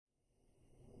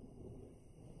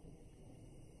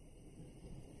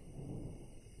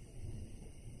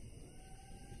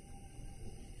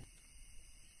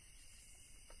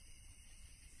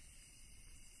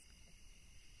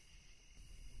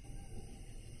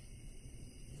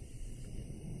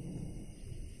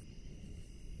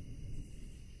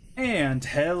And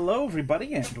hello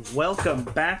everybody, and welcome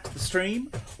back to the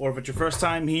stream, or if it's your first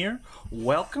time here,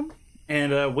 welcome,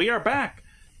 and we are back.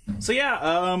 So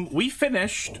yeah, we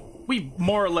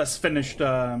more or less finished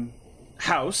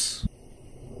House.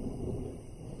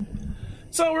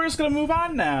 So we're just gonna move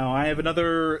on now. I have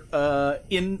another,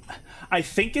 I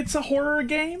think it's a horror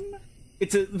game?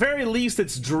 It's at the very least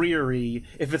it's dreary,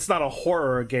 if it's not a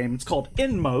horror game. It's called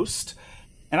Inmost,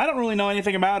 and I don't really know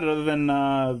anything about it other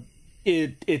than,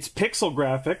 it's pixel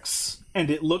graphics,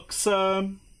 and it looks all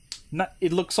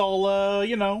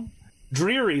you know,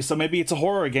 dreary. So maybe it's a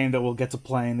horror game that we'll get to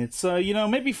play, and it's you know,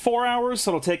 maybe 4 hours,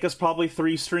 so it'll take us probably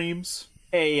 3 streams.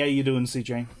 Hey, how you doing,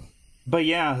 CJ? But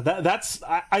yeah, that's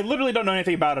I literally don't know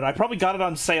anything about it. I probably got it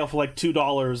on sale for like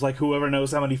 $2, like whoever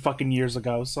knows how many fucking years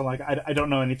ago. So like I don't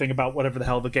know anything about whatever the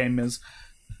hell the game is.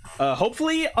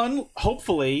 Hopefully,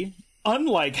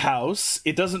 unlike House,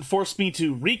 it doesn't force me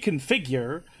to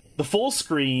reconfigure the full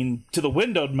screen to the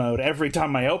windowed mode every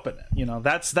time I open it. You know,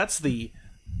 that's the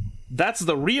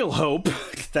real hope,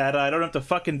 that I don't have to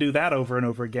fucking do that over and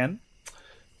over again.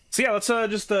 So yeah, let's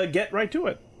just get right to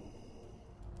it.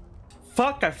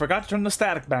 Fuck, I forgot to turn the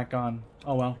static back on.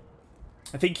 Oh well.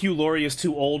 I think Hugh Laurie is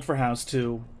too old for House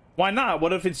 2. Why not?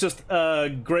 What if it's just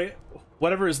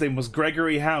whatever his name was,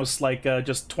 Gregory House, like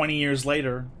just 20 years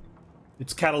later.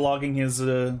 It's cataloging his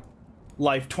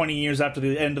life 20 years after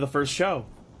the end of the first show.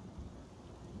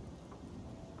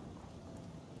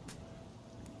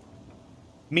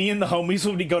 Me and the homies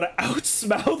when we go to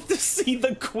Outsmouth to see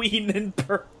the Queen in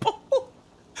purple.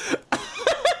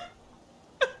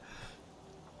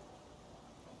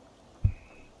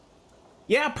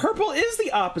 Yeah, purple is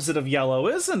the opposite of yellow,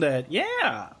 isn't it?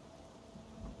 Yeah.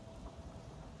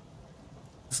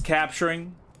 It's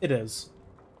capturing. It is.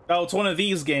 Oh, it's one of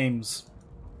these games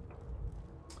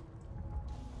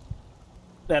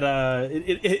that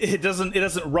it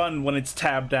doesn't run when it's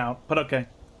tabbed out. But okay.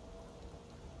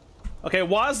 Okay,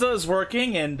 WASDA is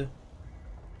working and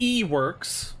E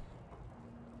works.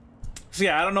 So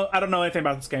yeah, I don't know anything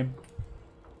about this game.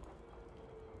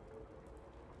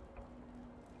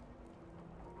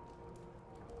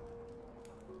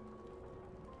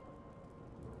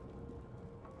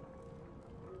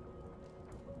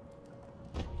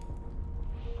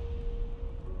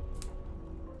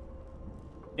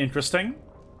 Interesting.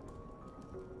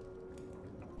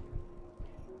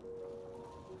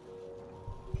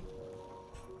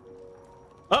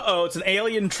 Uh-oh, it's an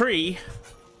alien tree.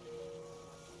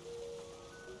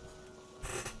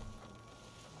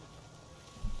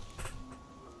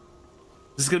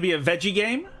 This is gonna be a veggie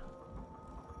game?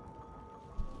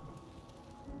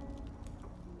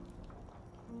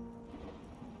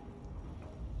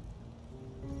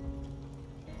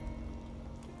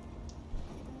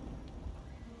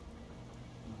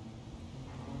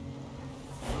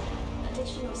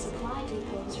 Additional supply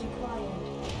depots required.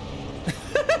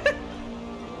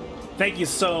 Thank you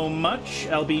so much,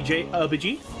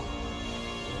 LBG.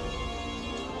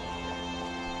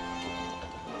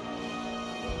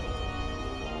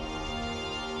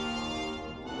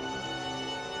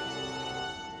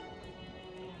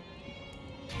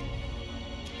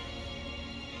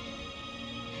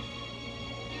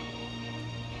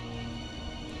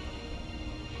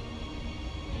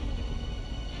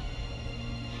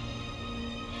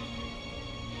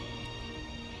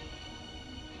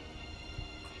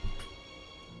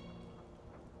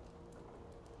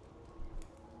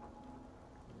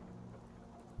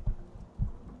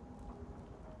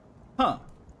 Huh.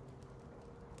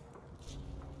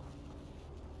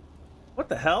 What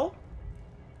the hell?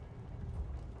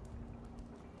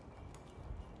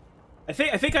 I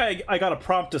think I got a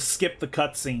prompt to skip the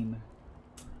cutscene.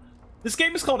 This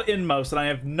game is called Inmost, and I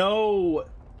have no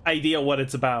idea what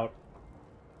it's about.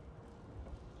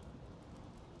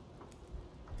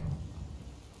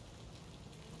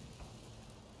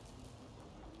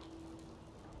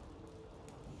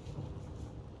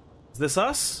 Is this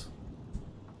us?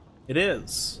 It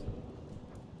is.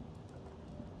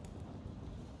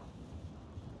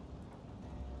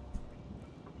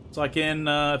 So I can,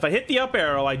 if I hit the up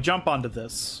arrow, I jump onto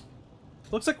this.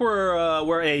 Looks like we're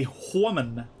a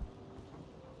woman.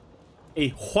 A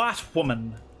what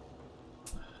woman?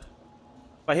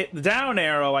 If I hit the down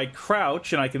arrow, I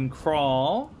crouch and I can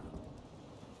crawl.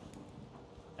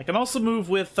 I can also move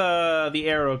with the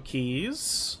arrow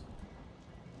keys.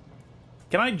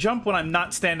 Can I jump when I'm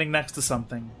not standing next to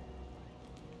something?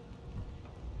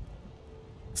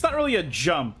 It's not really a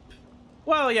jump.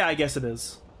 Well, yeah, I guess it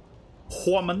is.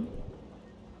 Woman.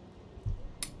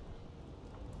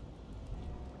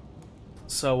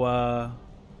 So,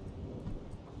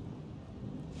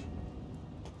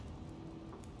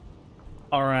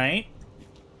 All right.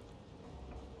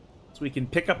 So we can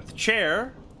pick up the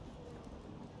chair.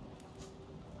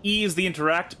 E is the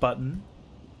interact button.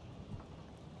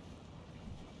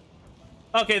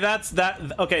 Okay, that's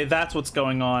what's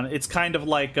going on. It's kind of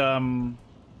like, I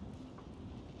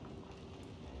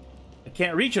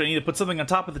can't reach it. I need to put something on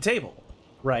top of the table.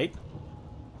 Right?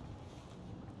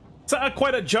 It's not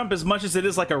quite a jump as much as it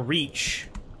is like a reach.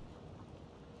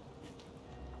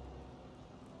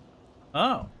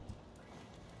 Oh.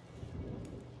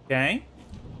 Okay.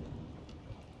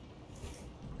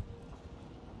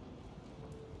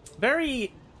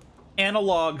 Very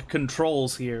analog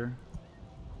controls here.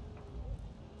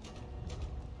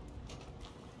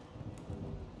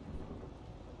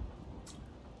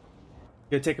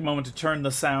 Gonna take a moment to turn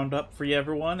the sound up for you,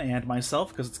 everyone, and myself,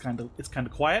 because it's kind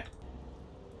of quiet.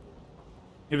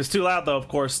 If it's too loud, though, of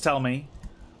course, tell me.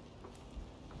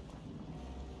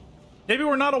 Maybe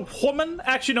we're not a woman?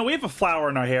 Actually, no, we have a flower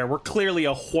in our hair. We're clearly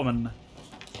a woman.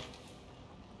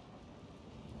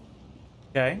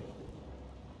 Okay.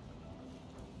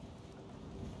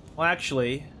 Well,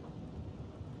 actually,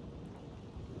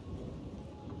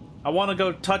 I want to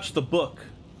go touch the book.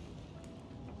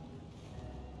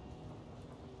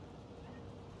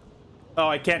 Oh,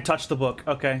 I can't touch the book.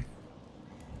 Okay.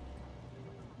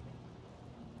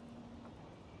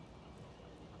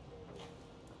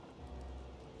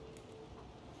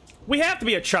 We have to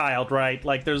be a child, right?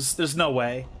 Like, there's no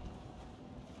way.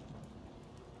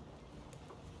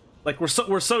 Like, we're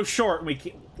so short, and we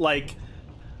can't, like...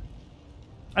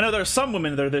 I know there are some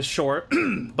women that are this short,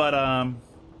 but, I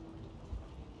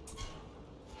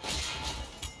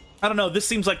don't know, this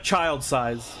seems like child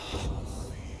size.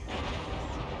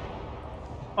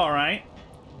 Alright.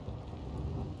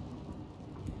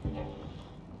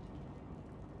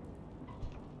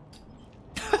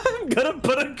 I'm gonna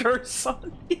put a curse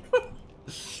on you.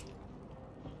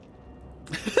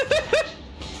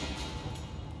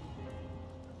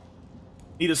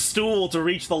 Need a stool to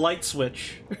reach the light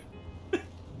switch.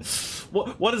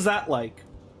 What is that like?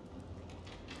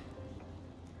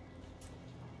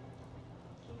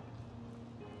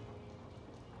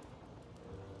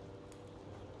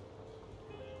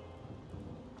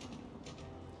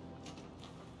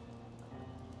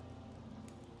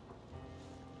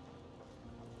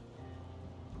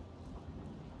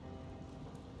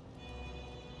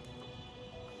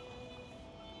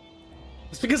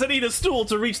 Just because I need a stool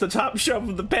to reach the top shelf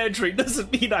of the pantry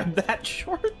doesn't mean I'm that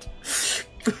short.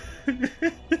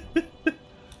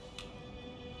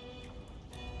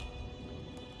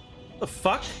 The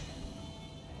fuck?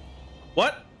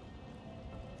 What?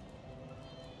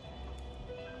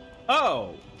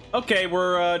 Oh, okay,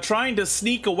 we're trying to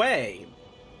sneak away.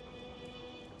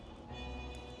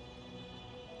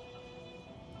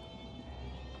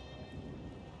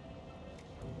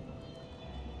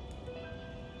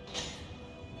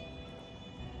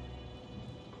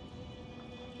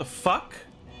 The fuck?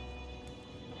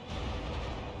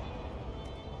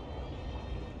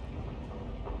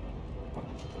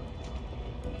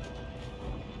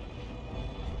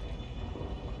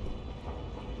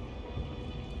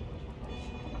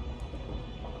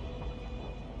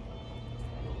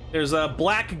 There's a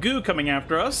black goo coming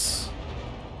after us.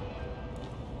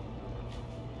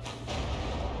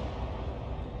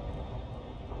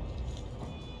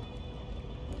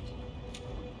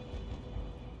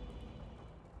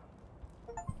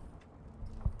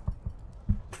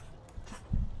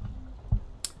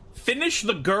 Finish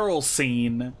the girl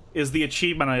scene is the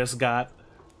achievement I just got.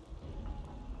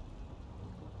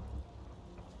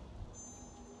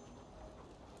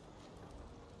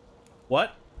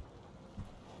 What?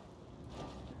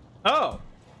 Oh.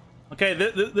 Okay,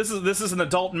 this is an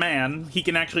adult man. He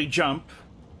can actually jump.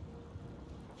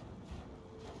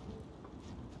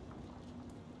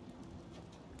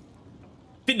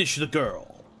 Finish the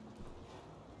girl.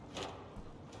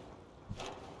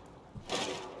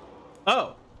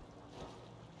 Oh.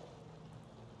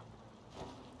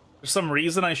 For some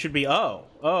reason I should be... Oh.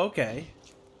 Oh, okay.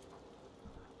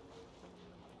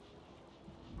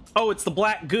 Oh, it's the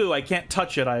black goo. I can't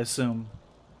touch it, I assume.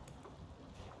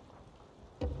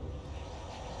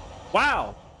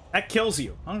 Wow. That kills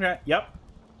you. Okay, yep.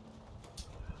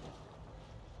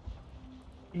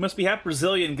 You must be half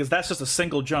Brazilian, because that's just a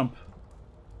single jump.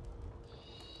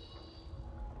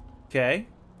 Okay.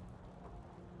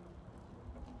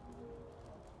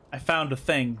 I found a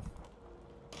thing.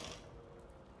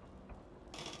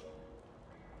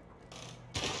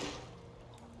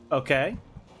 Okay.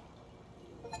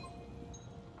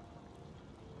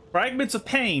 Fragments of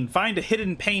pain. Find a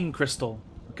hidden pain crystal.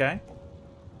 Okay.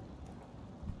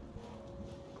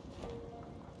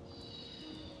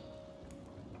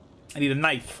 I need a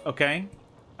knife, okay?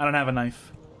 I don't have a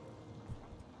knife.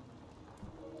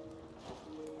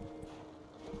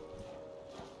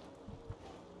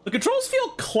 The controls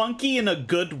feel clunky in a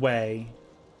good way.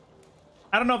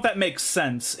 I don't know if that makes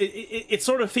sense. It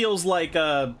sort of feels like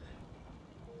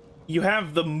you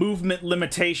have the movement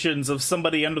limitations of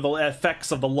somebody under the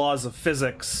effects of the laws of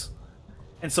physics.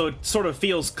 And so it sort of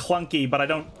feels clunky, but I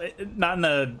don't... not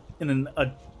in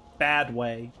a bad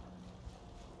way.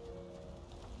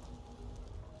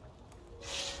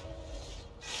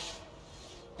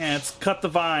 And it's cut the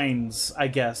vines, I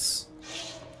guess.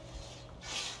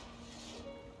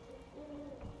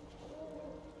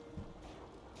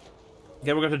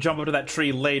 Okay, we're going to jump up to that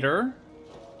tree later.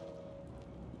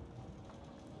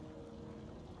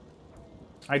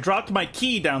 I dropped my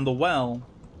key down the well.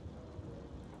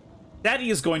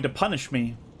 Daddy is going to punish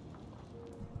me.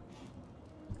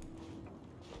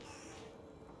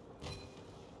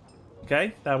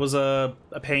 Okay, that was a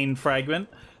pain fragment.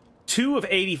 2 of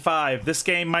 85. This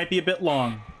game might be a bit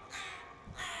long.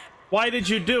 Why did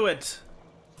you do it?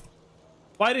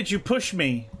 Why did you push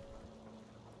me?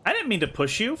 I didn't mean to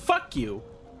push you. Fuck you.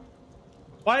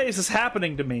 Why is this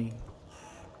happening to me?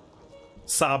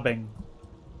 Sobbing.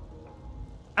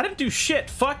 I didn't do shit.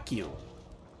 Fuck you.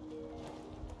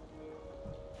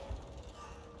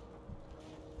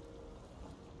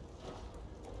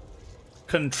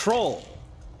 Control.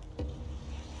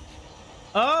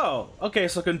 Oh, okay,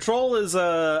 so control is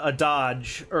a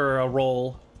dodge, or a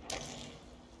roll.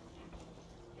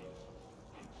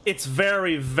 It's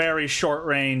very, very short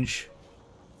range.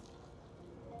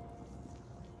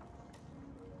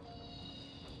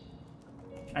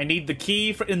 I need the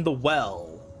key for in the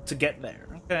well to get there,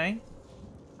 okay?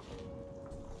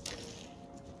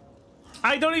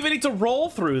 I don't even need to roll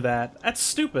through that. That's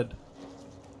stupid.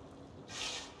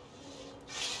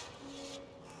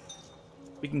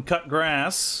 We can cut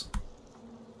grass.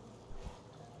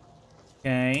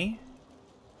 Okay.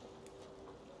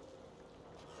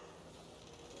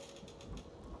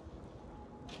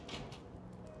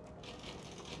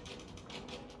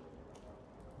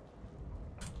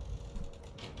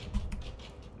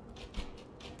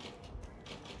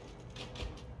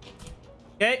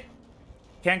 Okay.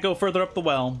 Can't go further up the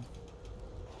well.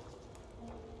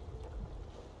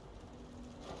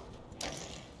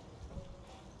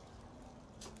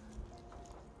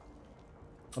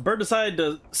 A bird decided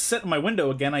to sit in my window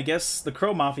again. I guess the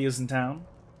Crow Mafia's in town.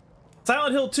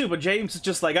 Silent Hill 2, but James is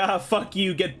just like, ah, fuck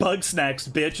you, get bug snacks,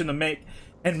 bitch,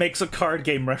 and makes a card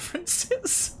game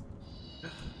references.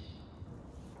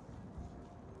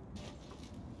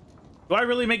 Do I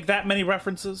really make that many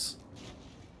references?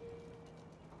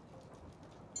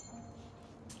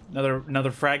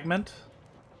 Another fragment.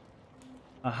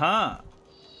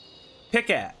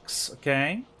 Pickaxe,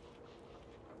 okay.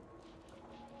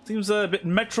 Seems a bit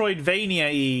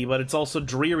Metroidvania-y, but it's also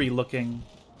dreary looking.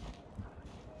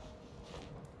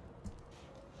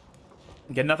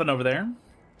 Get nothing over there.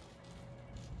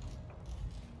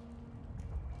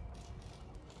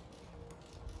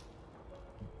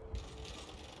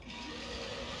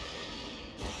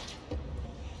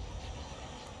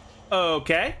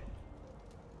 Okay.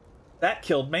 That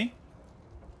killed me.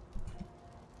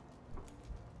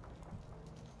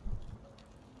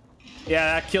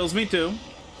 Yeah, that kills me too.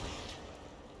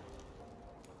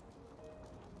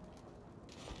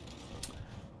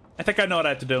 I think I know what I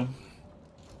have to do.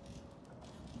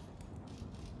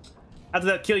 How did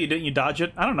that kill you? Didn't you dodge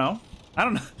it? I don't know. I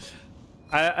don't know.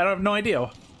 I have no idea.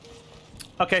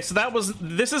 Okay, so that was...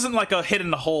 This isn't like a hit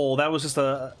in the hole. That was just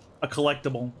a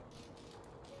collectible.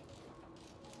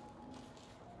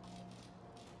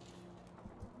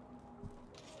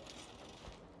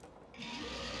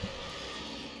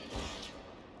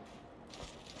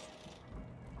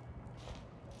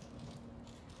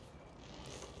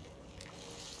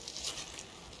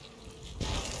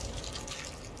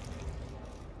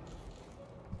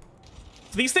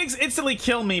 These things instantly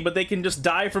kill me, but they can just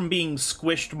die from being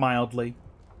squished mildly.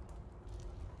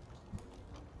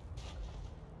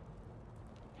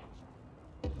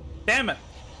 Damn it.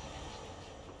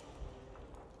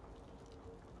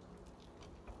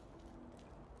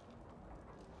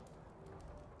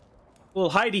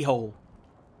 Little hidey hole.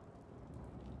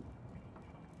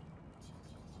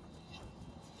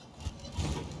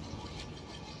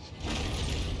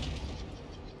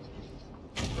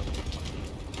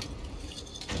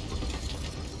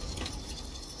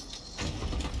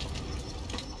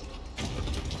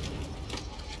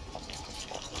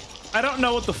 I don't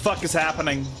know what the fuck is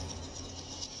happening. Do you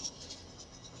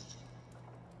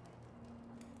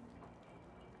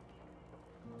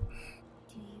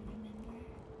remember?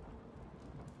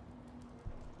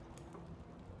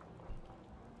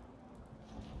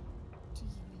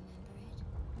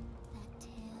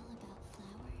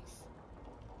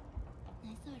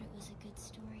 was a good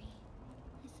story.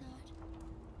 I thought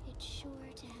it's sure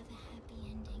to have a happy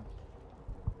ending.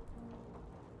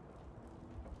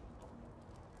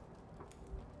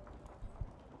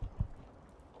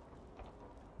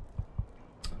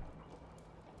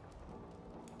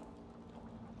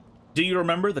 Do you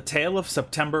remember the tale of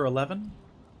September 11?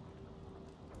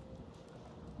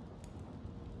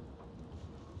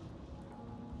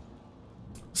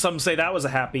 Some say that was a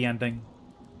happy ending,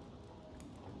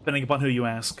 depending upon who you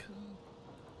ask.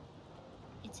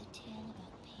 It's a tale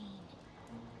about pain.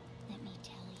 Let me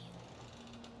tell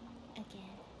you.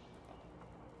 Again.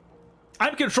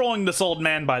 I'm controlling this old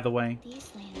man, by the way.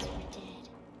 These lands were dead,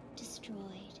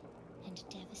 destroyed, and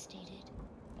devastated.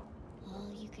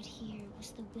 All you could hear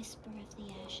was the whisper of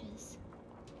the ashes.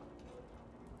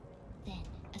 Then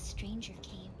a stranger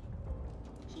came.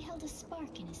 He held a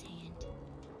spark in his hand.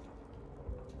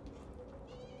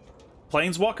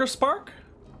 Planeswalker spark?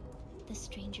 The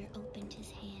stranger opened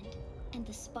his hand, and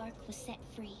the spark was set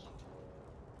free.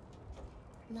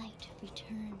 Light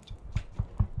returned.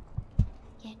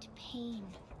 Yet pain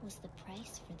was the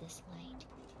price for this light.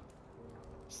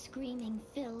 Screaming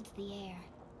filled the air.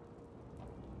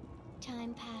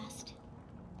 Time passed.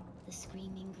 The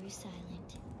screaming grew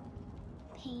silent.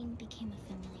 Pain became a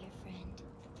familiar friend.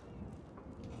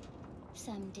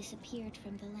 Some disappeared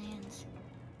from the lands.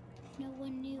 No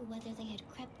one knew whether they had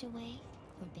crept away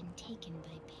or been taken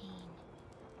by pain.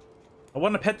 I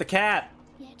want to pet the cat.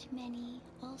 Yet many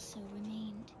also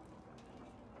remained.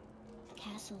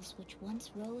 Castles which once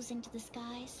rose into the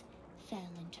skies fell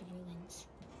into ruins.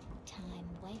 Time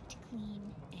wiped clean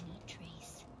any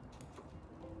trace.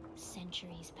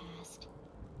 Centuries passed.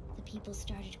 The people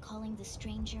started calling the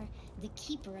stranger the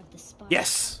keeper of the spark.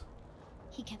 Yes!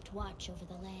 He kept watch over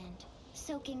the land,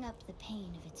 soaking up the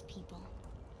pain of its people.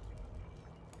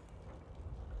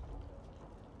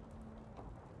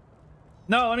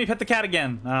 No, let me pet the cat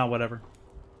again. Ah, whatever.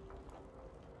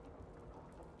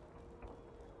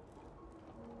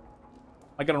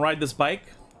 Am I gonna ride this bike?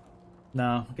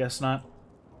 No, I guess not.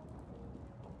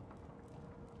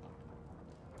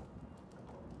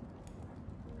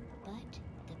 But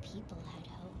the people had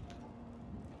hope.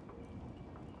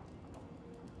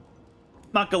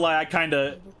 Not gonna lie, I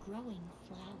They were growing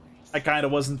flowers. kinda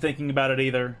wasn't thinking about it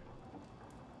either.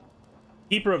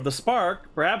 Keeper of the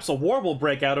Spark, perhaps a war will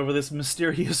break out over this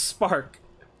mysterious spark.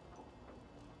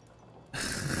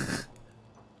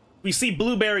 We see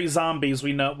blueberry zombies,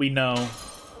 we know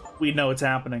it's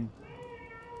happening.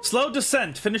 Slow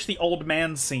descent, finish the old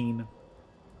man scene.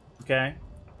 Okay.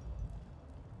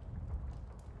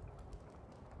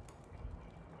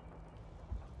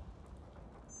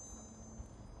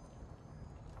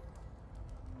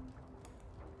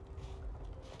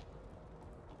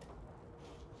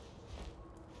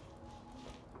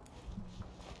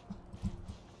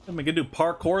 Am I gonna do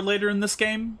parkour later in this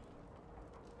game?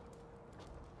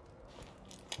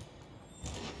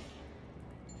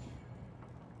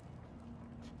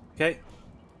 Okay.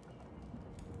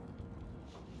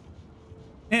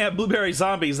 Yeah, blueberry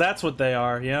zombies, that's what they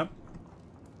are, yeah.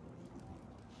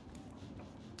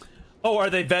 Oh, are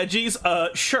they veggies?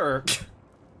 Sure.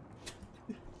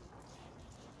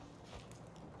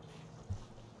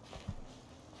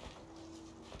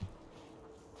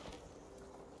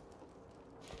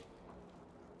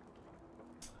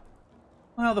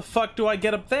 How the fuck do I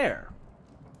get up there?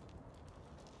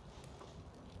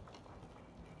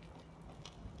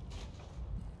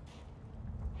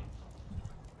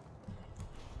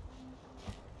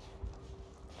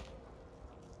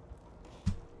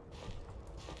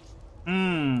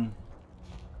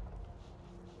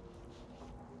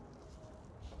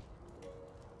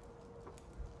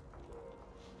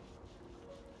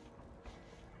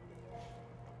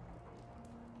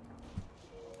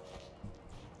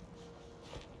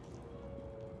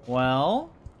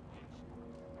 Well,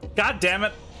 God damn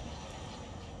it.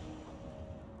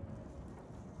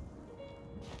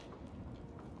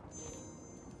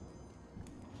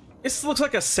 This looks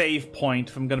like a save point,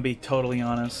 if I'm gonna be totally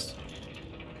honest.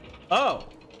 Oh.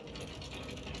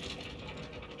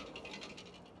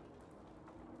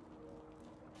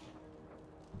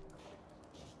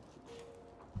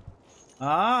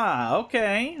 Ah,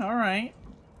 okay, alright.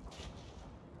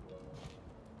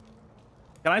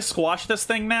 Can I squash this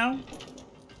thing now?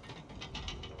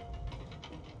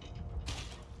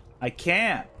 I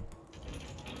can't.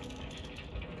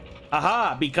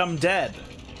 Aha, become dead.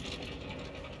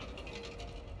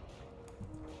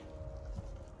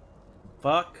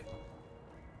 Fuck.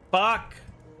 Fuck.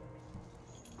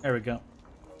 There we go.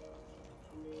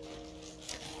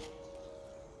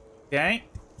 Okay.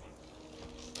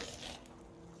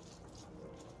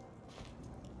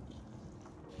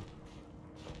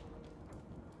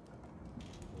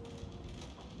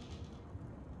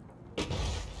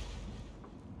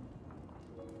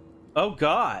 Oh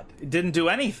god, it didn't do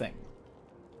anything.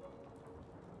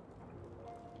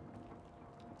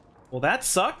 Well, that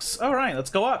sucks. Alright, let's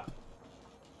go up.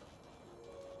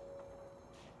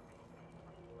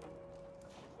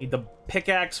 Need the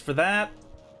pickaxe for that.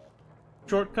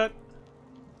 Shortcut.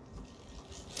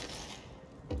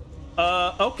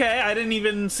 Okay, I didn't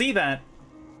even see that.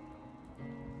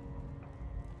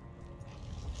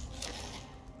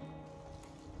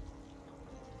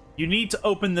 You need to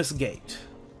open this gate.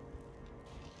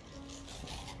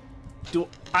 Do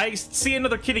I see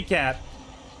another kitty cat?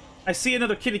 I see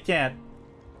another kitty cat.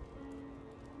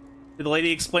 Did the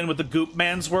lady explain what the goop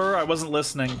mans were? I wasn't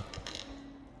listening.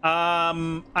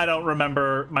 I don't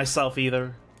remember myself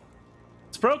either.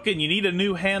 It's broken. You need a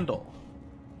new handle.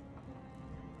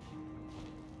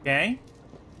 Okay.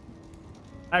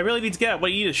 I really need to get out.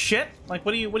 What, you eat a shit? Like,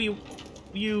 what are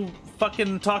you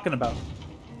fucking talking about?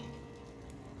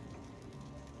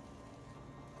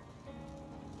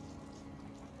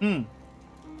 Hmm.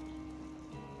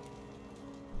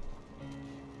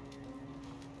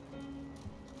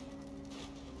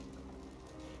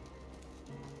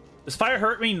 Does fire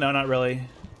hurt me? No, not really.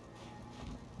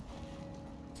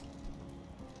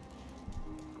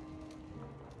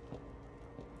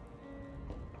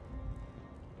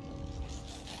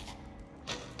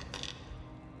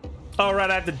 Oh,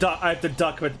 right, I have to duck. I have to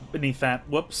duck beneath that.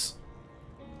 Whoops.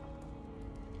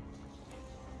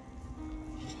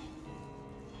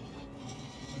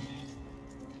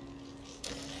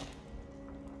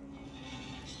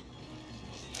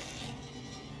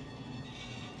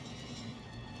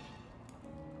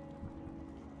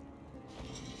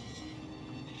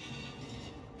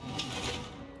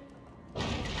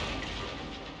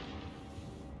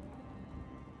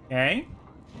 Okay.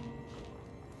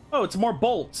 Oh, it's more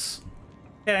bolts.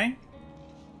 Okay.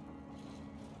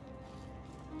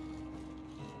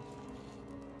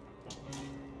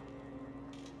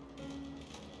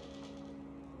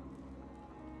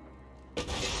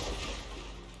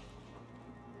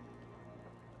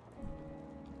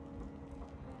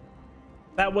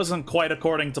 That wasn't quite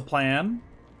according to plan.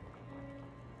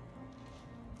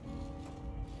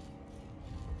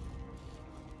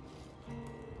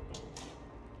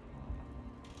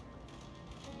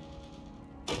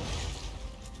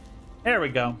 There we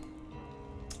go.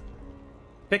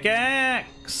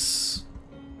 Pickaxe!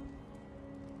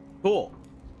 Cool.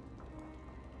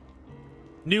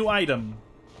 New item.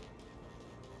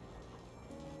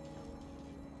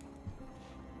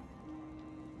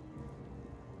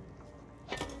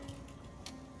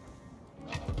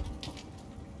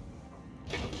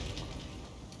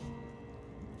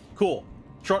 Cool.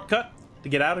 Shortcut to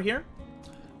get out of here.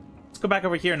 Let's go back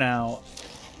over here now.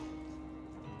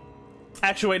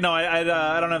 Actually, wait, no, I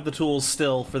don't have the tools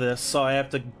still for this, so I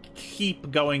have to keep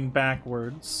going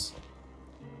backwards.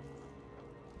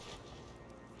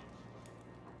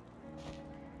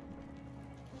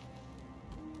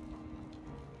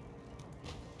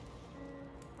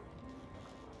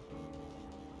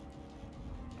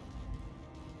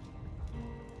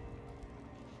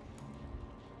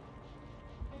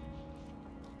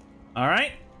 All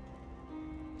right.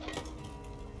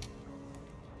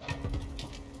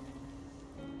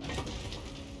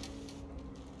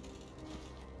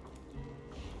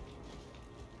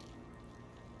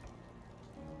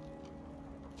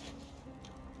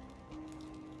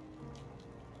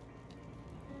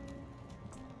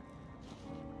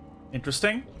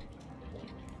 Interesting.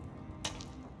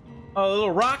 Oh, a little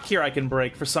rock here I can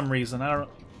break for some reason. I don't.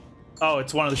 Oh,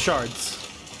 it's one of the shards.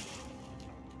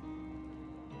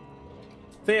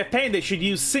 If they have pain, they should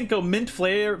use Cinco mint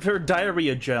flavored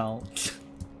diarrhea gel.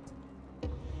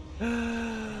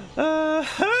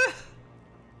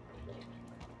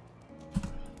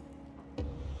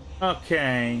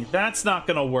 Okay, that's not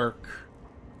gonna work.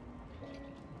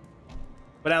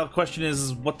 But now the question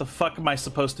is, what the fuck am I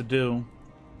supposed to do?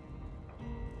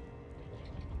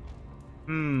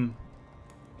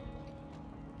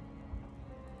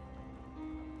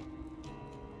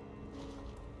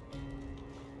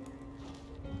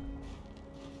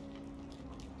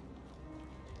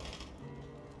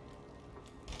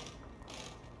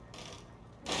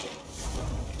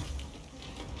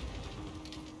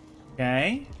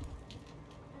 Okay.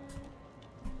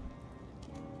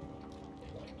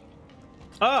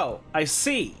 Oh, I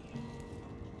see.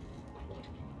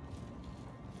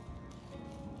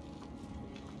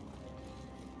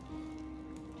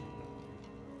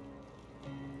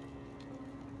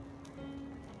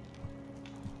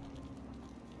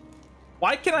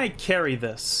 Why can I carry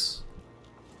this?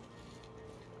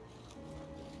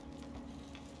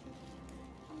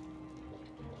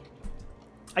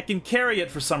 I can carry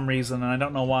it for some reason, and I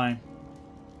don't know why.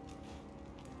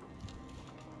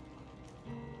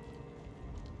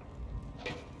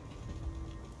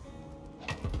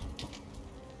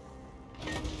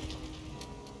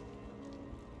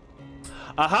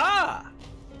 Aha!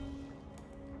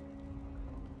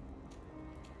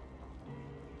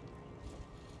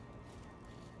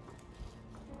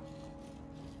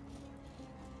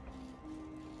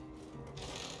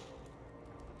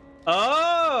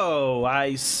 Oh,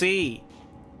 I see.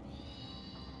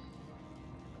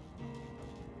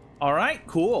 All right,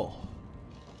 cool.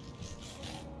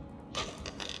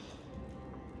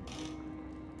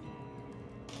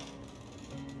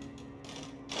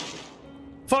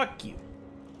 Fuck you.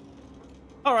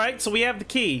 All right, so we have the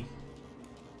key.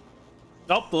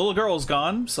 Oh, the little girl's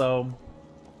gone, so...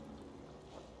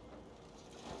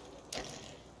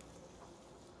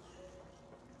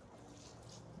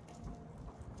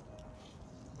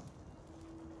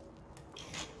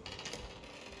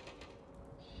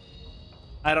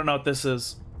 I don't know what this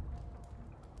is.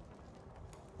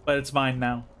 But it's mine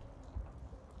now.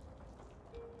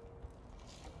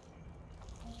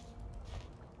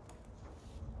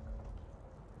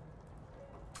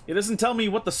 It doesn't tell me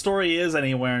what the story is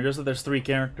anywhere, just that there's 3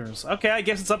 characters. Okay, I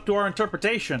guess it's up to our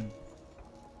interpretation.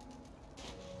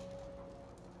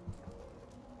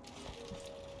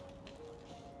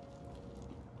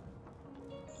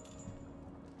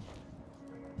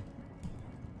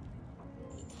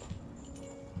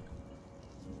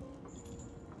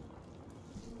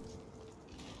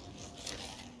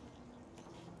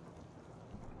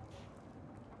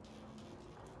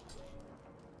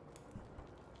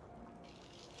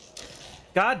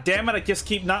 God damn it, I just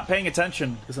keep not paying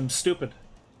attention, because I'm stupid.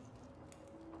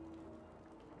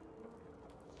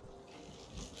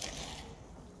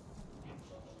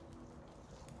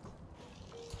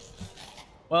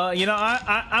 Well, you know,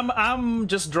 I'm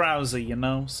just drowsy, you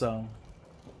know, so...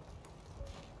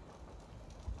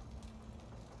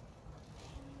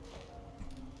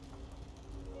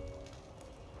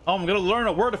 Oh, I'm gonna learn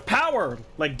a word of power,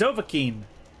 like Dovahkiin.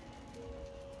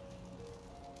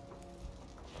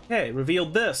 Okay,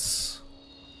 revealed this.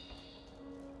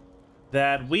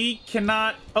 That we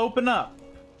cannot open up.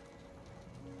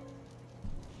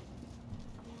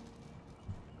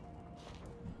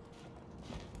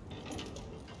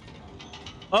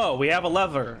 Oh, we have a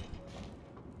lever.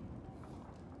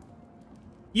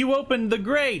 You opened the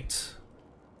grate.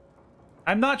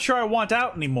 I'm not sure I want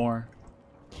out anymore.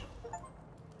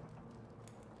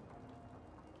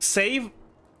 Save?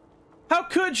 How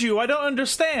could you? I don't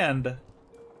understand.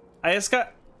 I just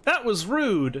got... That was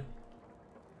rude.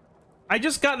 I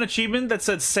just got an achievement that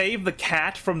said save the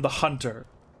cat from the hunter.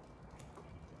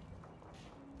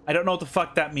 I don't know what the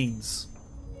fuck that means.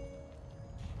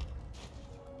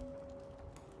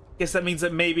 Guess that means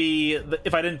that maybe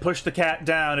if I didn't push the cat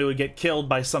down, it would get killed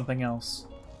by something else.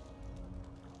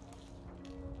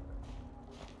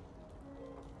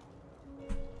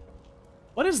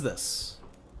 What is this?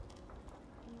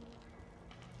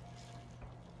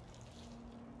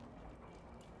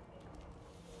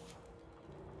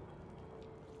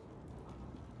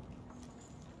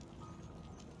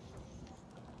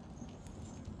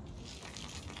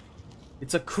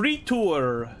 It's a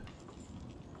creature.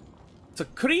 It's a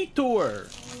creature.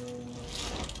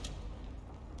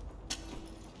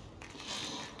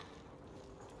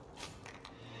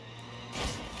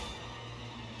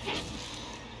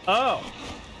 Oh.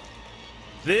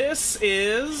 This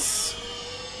is...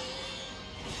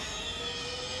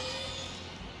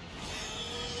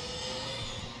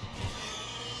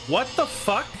 What the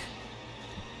fuck?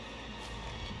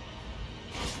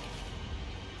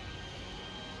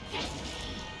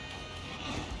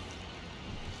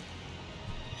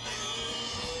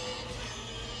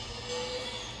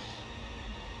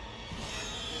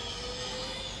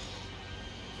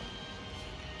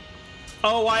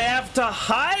 Oh, I have to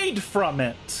hide from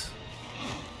it.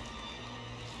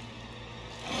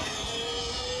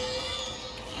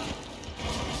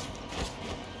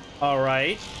 All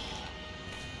right.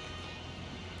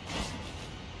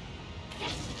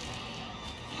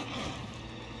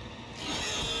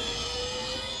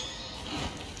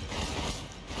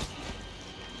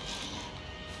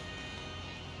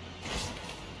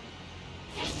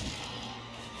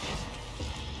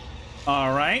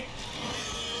 All right.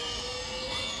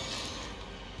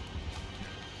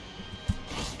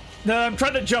 No, I'm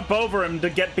trying to jump over him to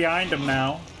get behind him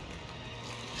now.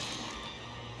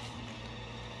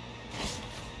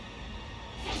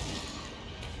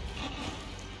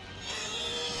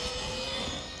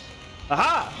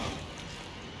 Aha!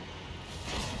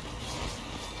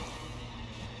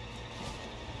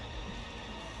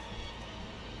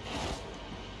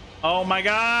 Oh my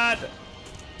god!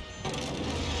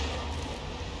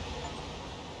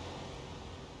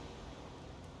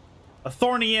 A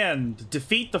thorny end.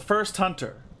 Defeat the first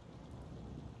hunter.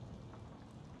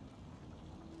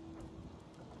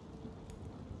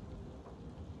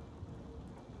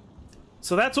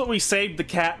 So that's what we saved the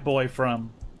cat boy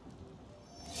from.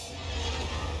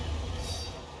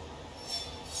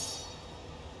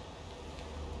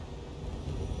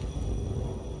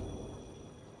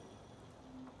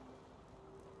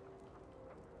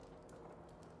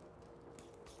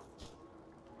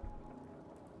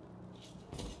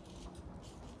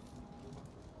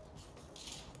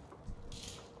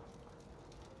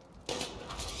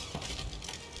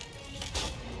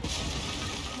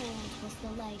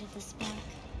 Light of the spark.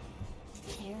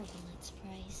 Terrible its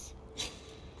price.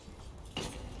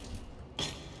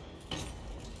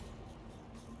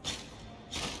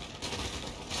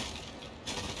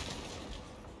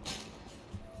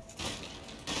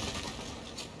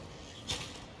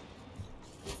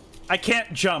 I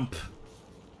can't jump.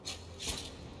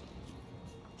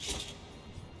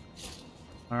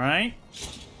 All right.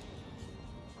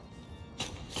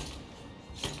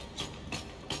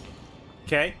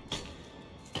 Okay.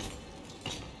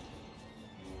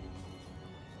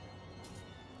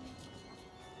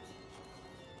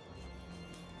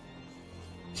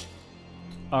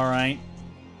 All right.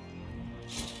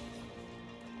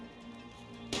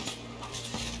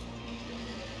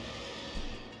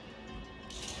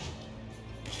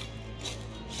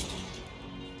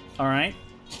 All right.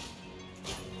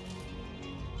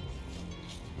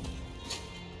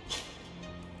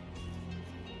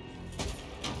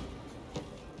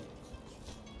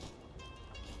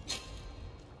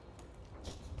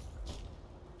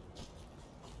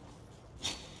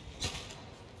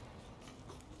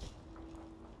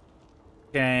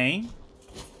 Okay.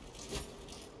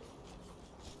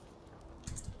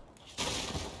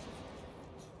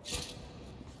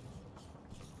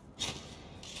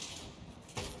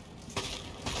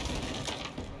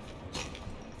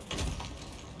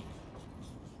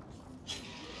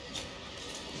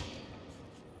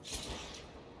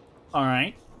 All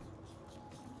right.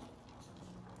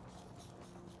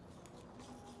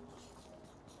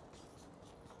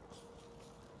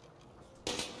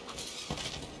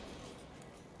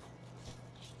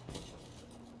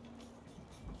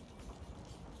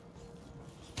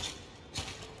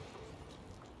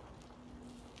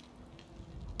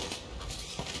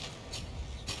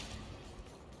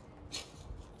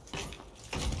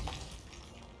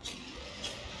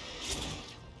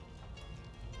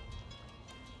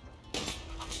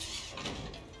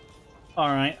 All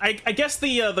right. I guess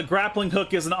the grappling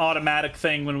hook is an automatic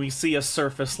thing when we see a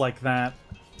surface like that,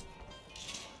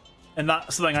 and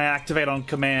not something I activate on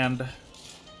command.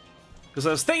 Because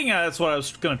I was thinking that's what I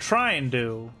was gonna try and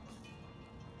do.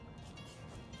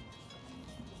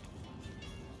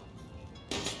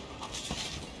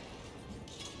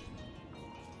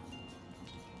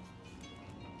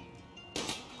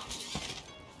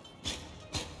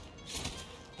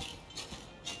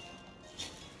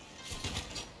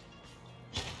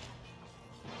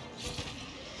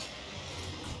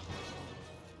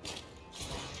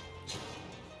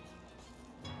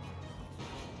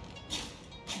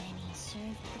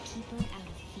 Out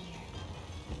of fear.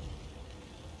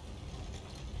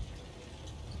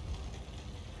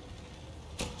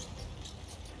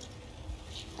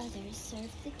 Others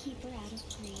served the keeper out of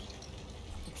greed,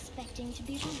 expecting to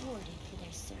be rewarded for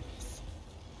their service.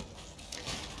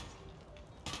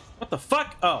 What the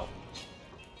fuck? Oh.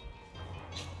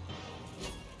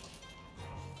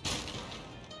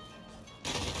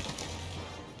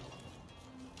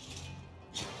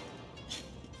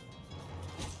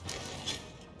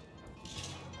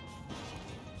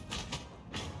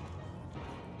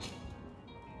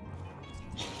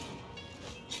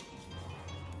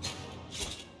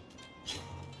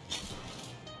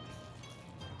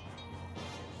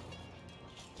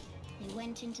 They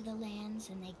went into the lands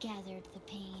and they gathered the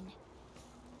pain.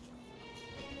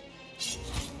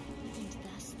 And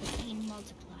thus the pain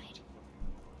multiplied.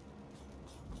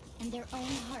 And their own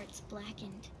hearts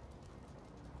blackened.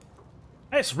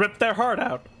 I just ripped their heart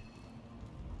out.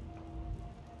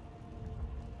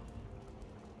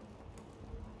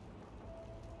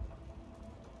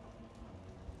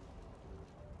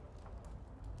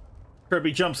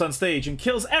 Kirby jumps on stage and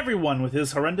kills everyone with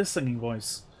his horrendous singing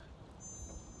voice.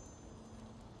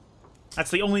 That's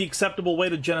the only acceptable way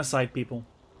to genocide people.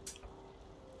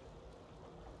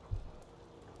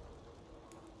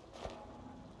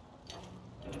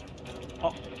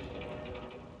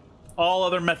 All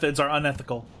other methods are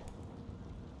unethical.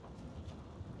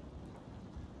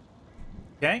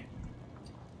 Okay.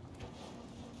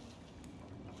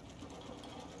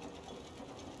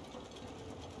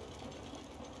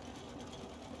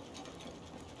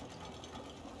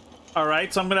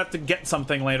 Alright, so I'm gonna have to get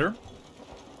something later.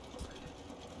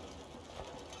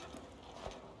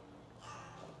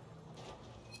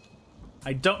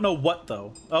 I don't know what,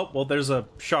 though. Oh, well, there's a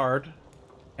shard.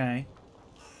 Okay.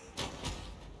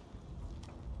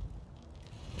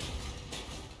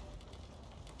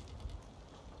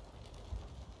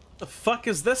 The fuck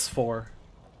is this for?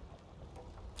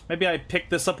 Maybe I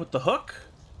picked this up with the hook?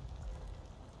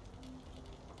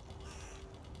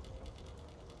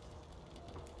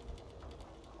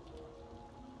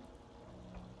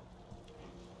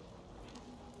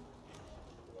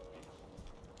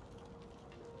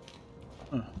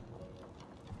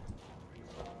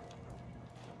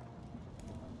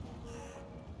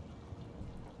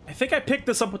 I think I picked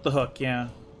this up with the hook, yeah.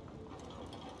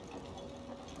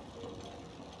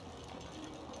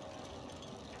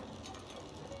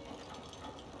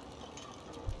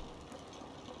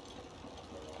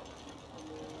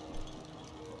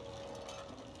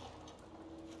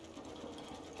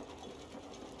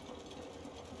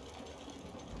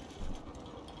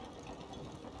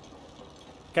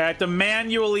 Okay, I have to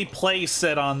manually place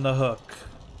it on the hook.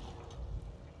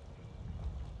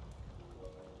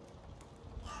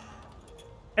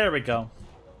 There we go.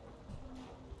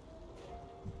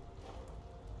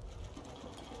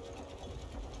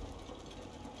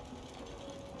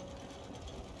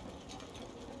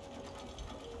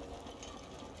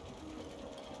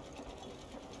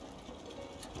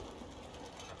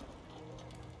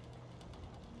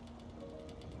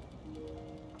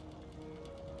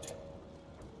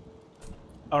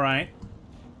 All right.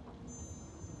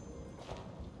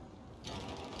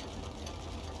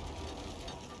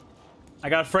 I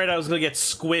got afraid I was gonna get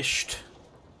squished.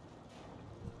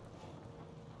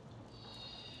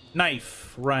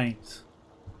 Knife, right.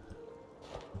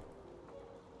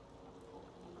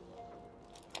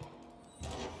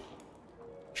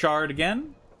 Shard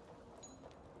again.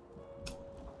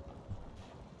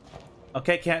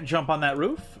 Okay, can't jump on that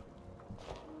roof.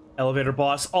 Elevator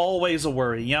boss, always a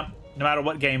worry, yep. No matter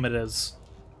what game it is.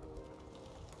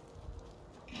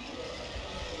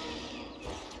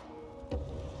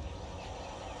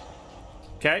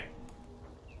 Okay.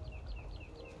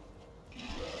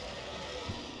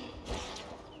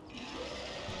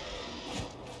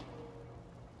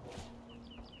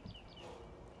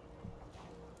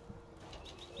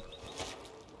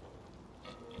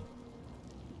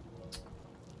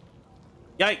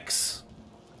 Yikes.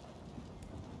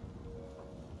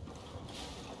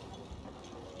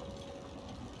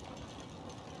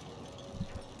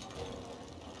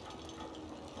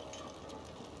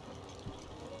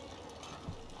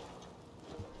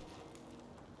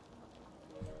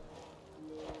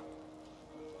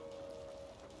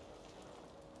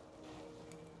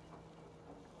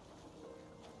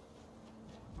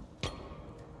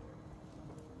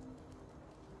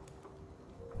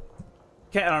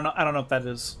 Okay, I don't know if that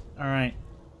is. All right.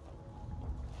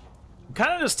 I'm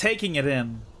kind of just taking it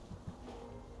in.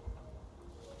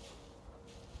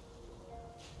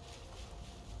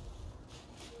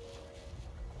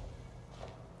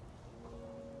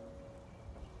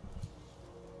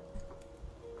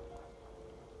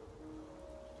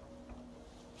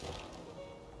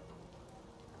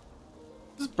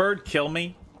 Does this bird kill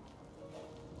me?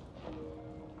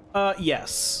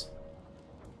 Yes.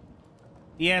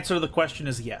 The answer to the question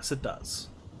is yes, it does.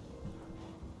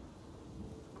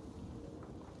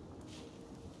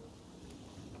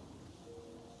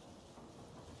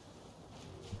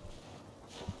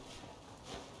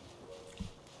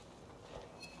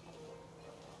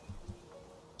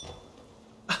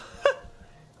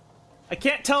 I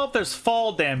can't tell if there's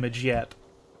fall damage yet.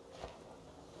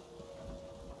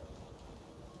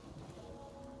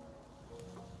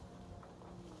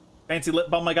 Fancy lip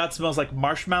balm I got smells like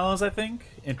marshmallows, I think.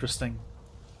 Interesting.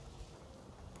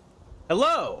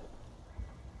 Hello!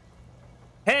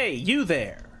 Hey, you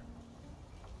there!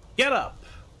 Get up!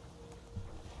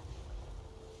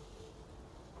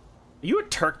 Are you a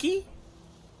turkey?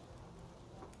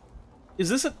 Is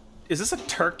this a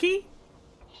turkey?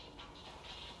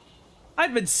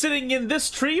 I've been sitting in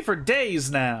this tree for days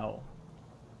now.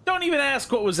 Don't even ask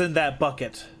what was in that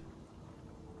bucket.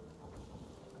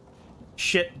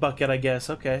 Shit bucket, I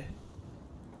guess. Okay.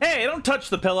 Hey, don't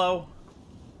touch the pillow.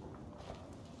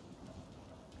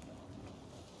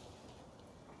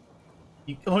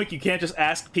 You can't just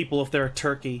ask people if they're a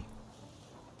turkey.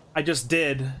 I just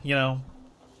did, you know.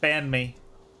 Ban me.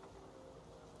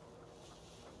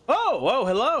 Oh,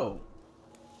 hello.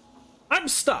 I'm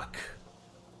stuck.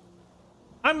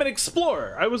 I'm an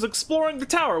explorer. I was exploring the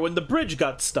tower when the bridge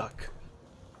got stuck.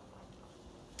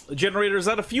 The generator's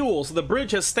out of fuel, so the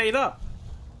bridge has stayed up.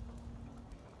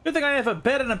 Good thing I have a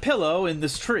bed and a pillow in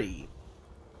this tree.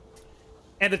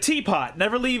 And a teapot.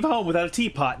 Never leave home without a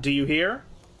teapot, do you hear?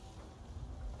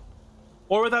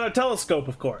 Or without a telescope,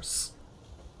 of course.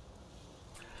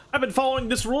 I've been following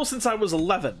this rule since I was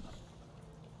 11.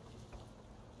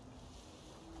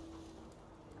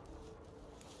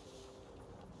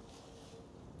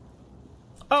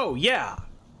 Oh, yeah.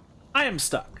 I am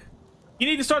stuck. You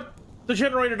need to start the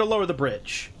generator to lower the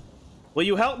bridge. Will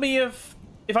you help me if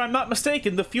I'm not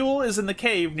mistaken, the fuel is in the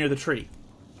cave near the tree.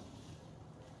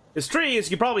 This tree, as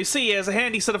you probably see, has a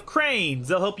handy set of cranes.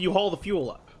 They'll help you haul the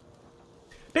fuel up.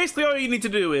 Basically, all you need to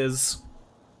do is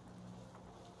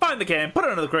find the can, put it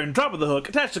under the crane, drop it the hook,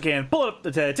 attach the can, pull it up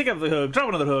the take out the hook, drop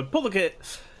another hook, pull the kit.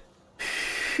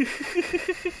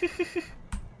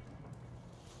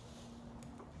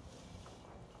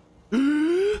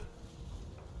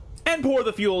 And pour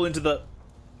the fuel into the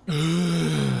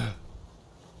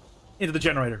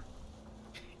generator.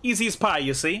 Easy as pie,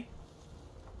 you see?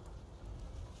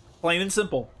 Plain and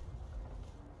simple.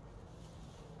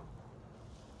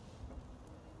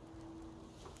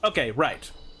 Okay, right.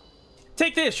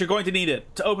 Take this, you're going to need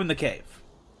it to open the cave.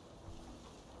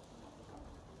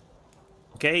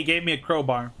 Okay, he gave me a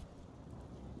crowbar.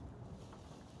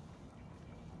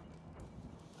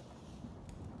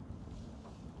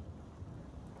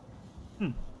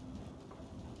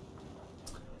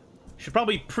 Should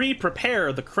probably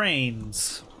pre-prepare the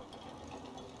cranes.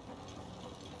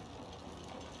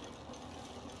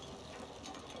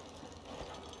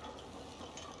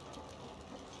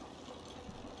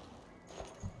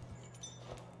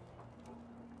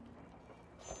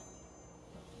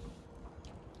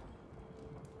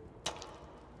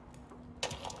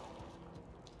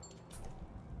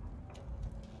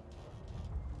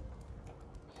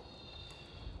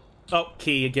 Oh,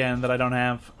 key again that I don't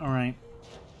have. All right.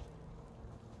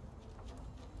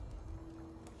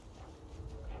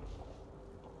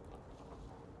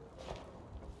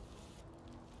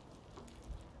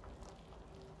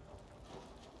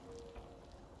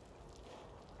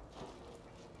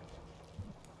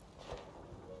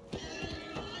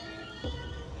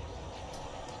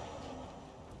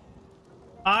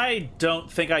 I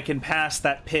don't think I can pass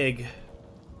that pig.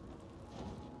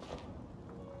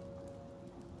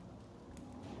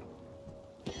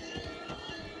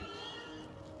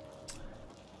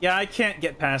 Yeah, I can't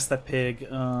get past that pig.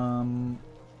 How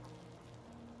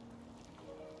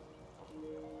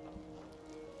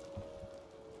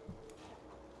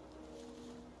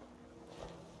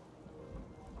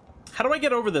do I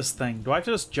get over this thing? Do I have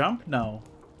to just jump? No.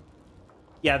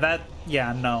 Yeah,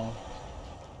 no.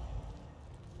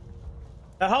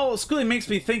 That hollow schooling makes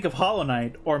me think of Hollow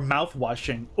Knight or mouth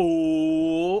washing.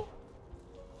 Ooh.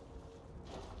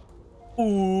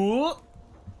 Ooh.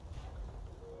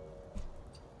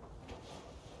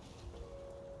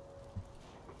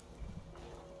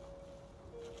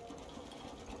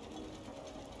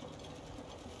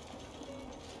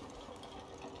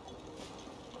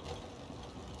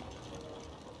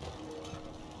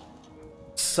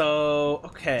 So,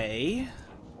 okay.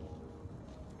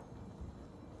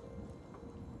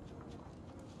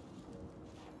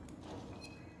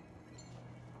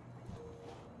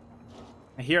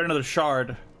 I hear another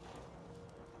shard.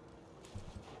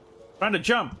 Trying to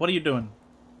jump. What are you doing?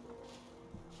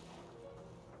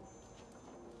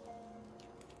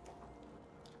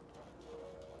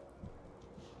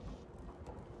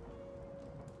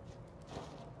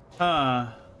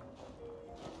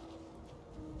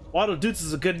 Waddle Doots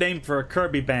is a good name for a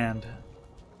Kirby band.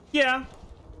 Yeah,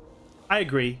 I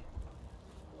agree.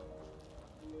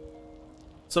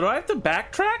 So do I have to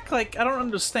backtrack? Like, I don't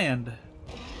understand.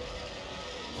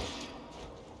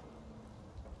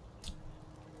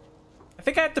 I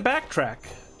think I have to backtrack.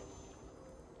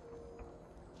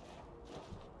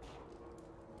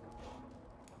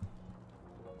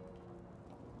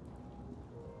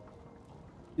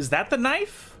 Is that the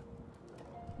knife?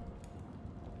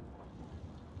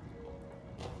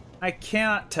 I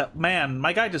can't tell. Man,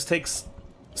 my guy just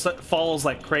falls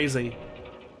like crazy.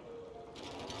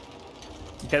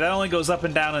 Okay, that only goes up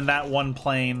and down in that one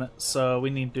plane, so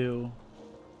we need to...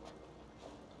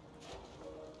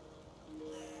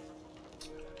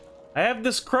 I have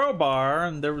this crowbar,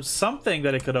 and there was something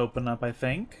that it could open up, I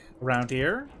think, around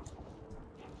here.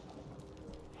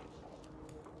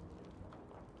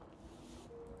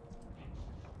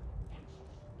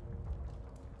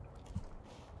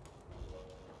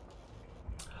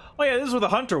 Oh yeah, this is where the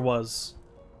hunter was.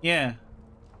 Yeah.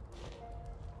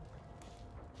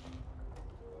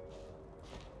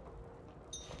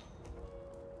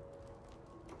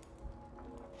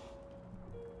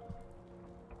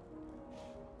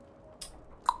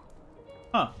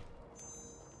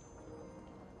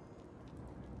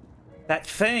 That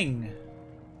thing.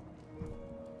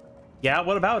 Yeah,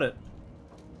 what about it?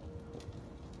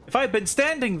 If I had been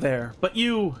standing there, but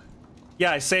you...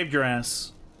 Yeah, I saved your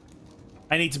ass.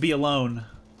 I need to be alone.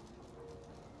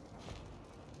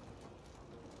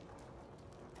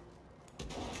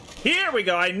 Here we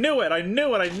go! I knew it! I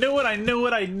knew it! I knew it! I knew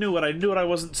it! I knew it! I knew it! I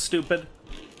wasn't stupid.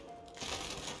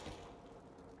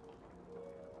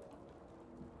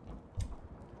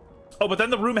 Oh, but then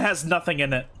the room has nothing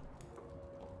in it.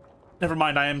 Never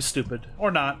mind, I am stupid. Or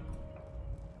not.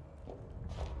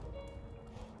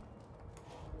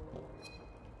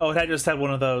 Oh, it had just had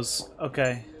one of those.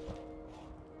 Okay.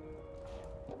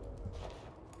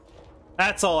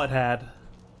 That's all it had.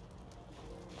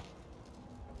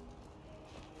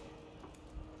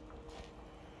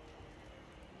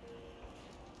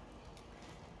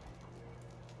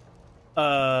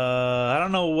 I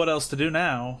don't know what else to do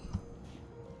now.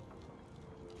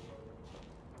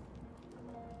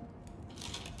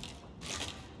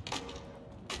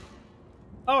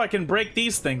 Oh, I can break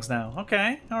these things now.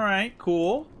 Okay, alright,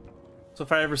 cool. So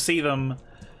if I ever see them,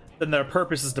 then their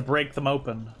purpose is to break them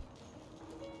open.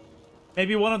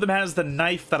 Maybe one of them has the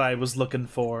knife that I was looking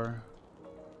for.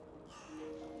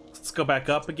 Let's go back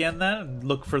up again then and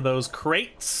look for those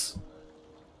crates.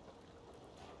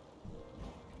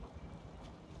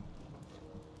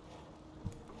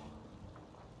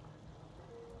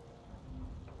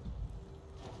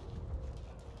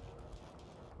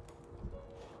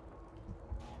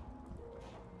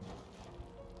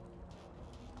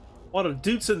 What a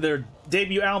dudes in their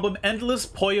debut album, Endless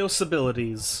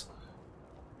Possibilities.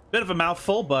 Bit of a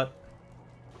mouthful, but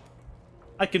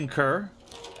I concur.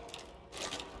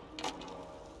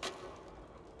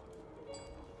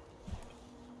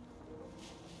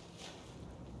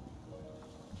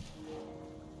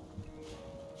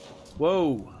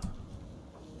 Whoa.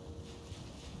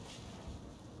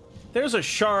 There's a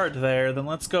shard there, then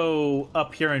let's go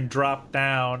up here and drop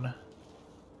down.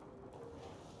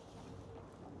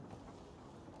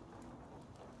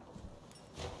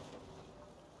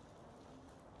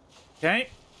 Okay.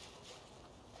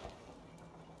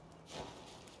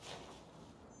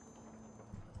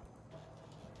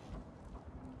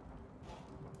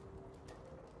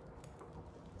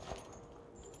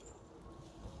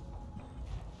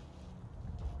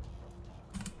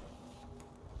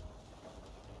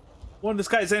 Wonder if this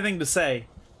guy has anything to say.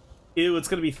 Ew, it's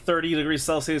gonna be 30 degrees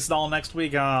Celsius and all next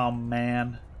week. Oh,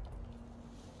 man.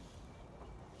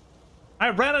 I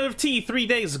ran out of tea 3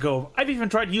 days ago. I've even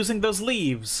tried using those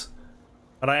leaves.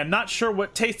 But I am not sure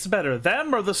what tastes better,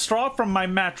 them or the straw from my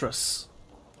mattress.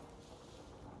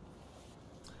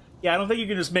 Yeah, I don't think you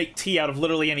can just make tea out of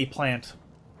literally any plant.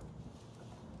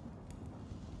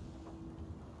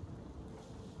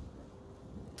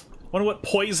 Wonder what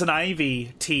poison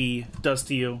ivy tea does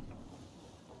to you.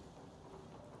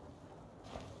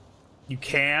 You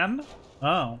can?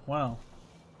 Oh, well.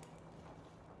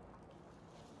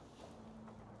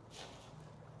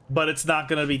 But it's not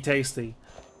gonna be tasty.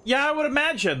 Yeah, I would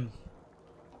imagine.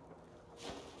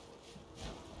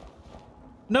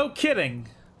 No kidding.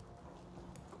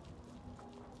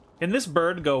 Can this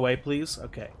bird go away, please?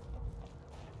 Okay.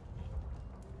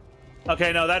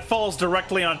 Okay, no, that falls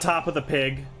directly on top of the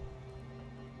pig.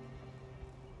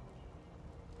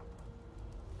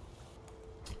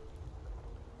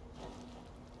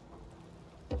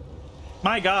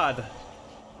 My God.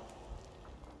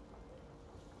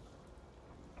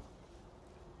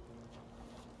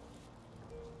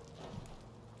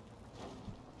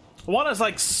 I want to,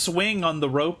 like, swing on the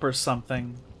rope or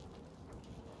something.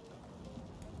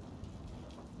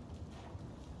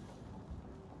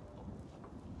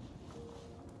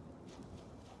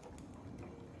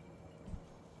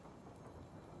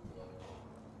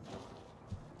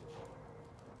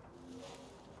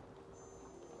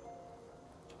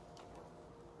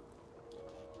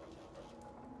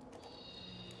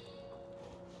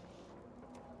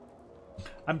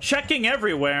 I'm checking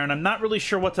everywhere, and I'm not really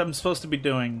sure what I'm supposed to be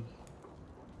doing.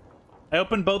 I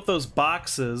opened both those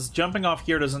boxes. Jumping off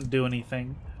here doesn't do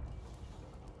anything.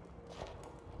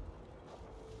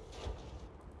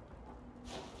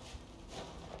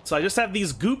 So I just have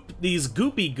these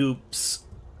goopy goops.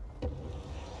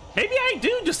 Maybe I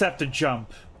do just have to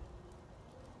jump.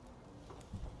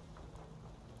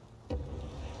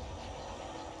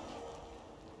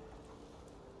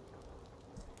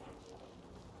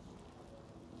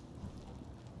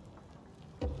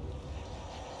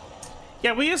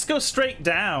 Yeah, we just go straight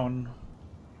down.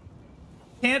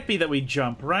 Can't be that we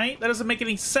jump, right? That doesn't make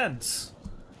any sense.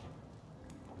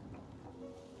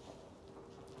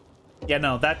 Yeah,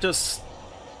 no, that just...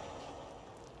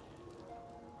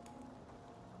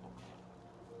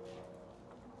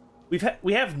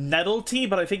 We have nettle tea,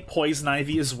 but I think poison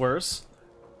ivy is worse.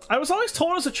 I was always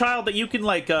told as a child that you can,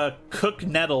 like, cook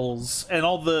nettles and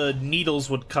all the needles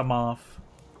would come off.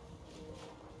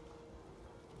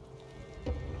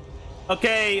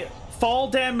 Okay, fall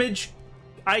damage.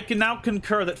 I can now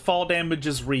concur that fall damage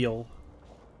is real.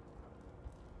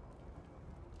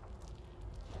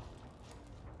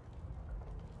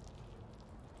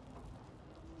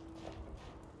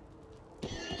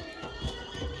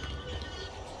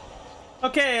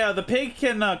 Okay, the pig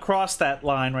can cross that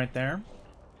line right there.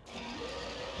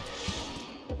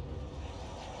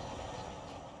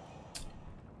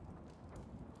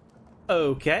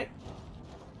 Okay.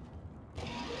 I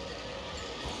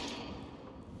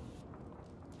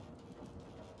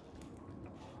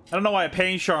don't know why a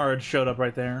pain shard showed up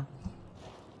right there.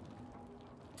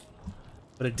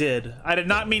 But it did. I did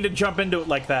not mean to jump into it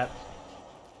like that.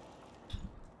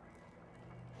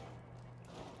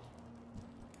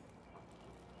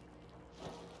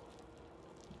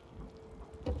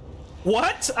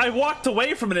 What? I walked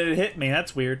away from it and it hit me.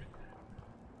 That's weird.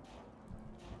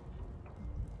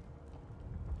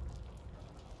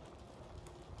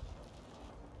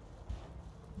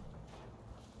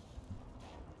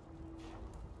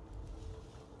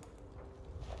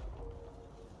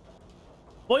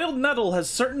 Boiled nettle has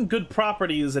certain good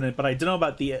properties in it, but I don't know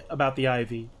about the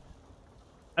ivy.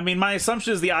 I mean, my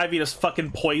assumption is the ivy just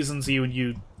fucking poisons you and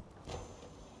you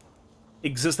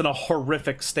exist in a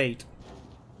horrific state.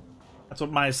 That's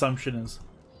what my assumption is.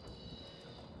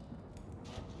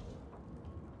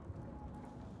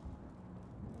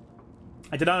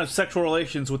 I did not have sexual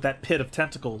relations with that pit of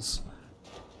tentacles.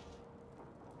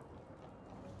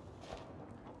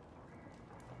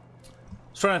 I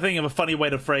was trying to think of a funny way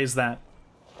to phrase that.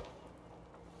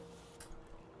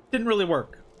 Didn't really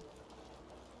work.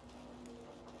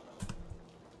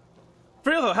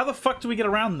 For real though, how the fuck do we get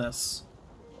around this?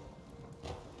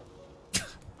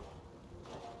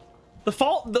 The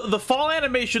fall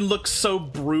animation looks so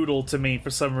brutal to me for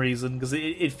some reason, because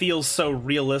it feels so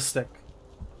realistic.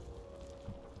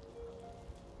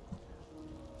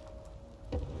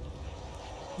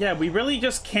 Yeah, we really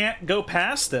just can't go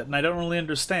past it, and I don't really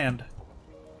understand.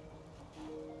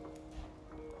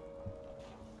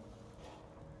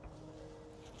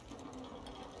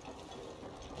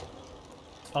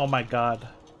 Oh my god.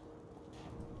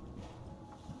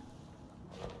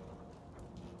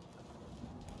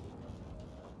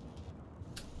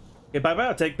 Okay, bye-bye.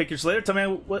 I'll take pictures later. Tell me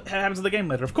what happens in the game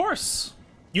later. Of course!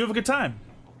 You have a good time.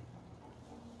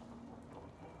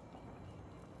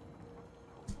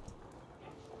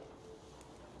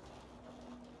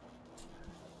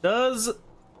 Does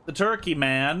the turkey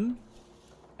man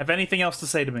have anything else to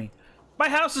say to me? My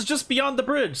house is just beyond the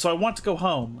bridge, so I want to go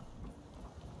home.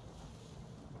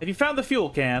 Have you found the fuel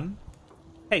can?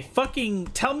 Hey, fucking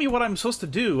tell me what I'm supposed to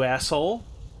do, asshole.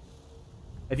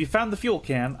 Have you found the fuel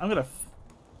can? I'm gonna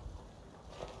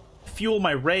fuel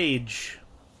my rage.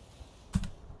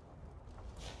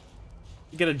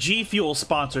 You get a G Fuel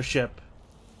sponsorship.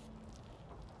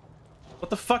 What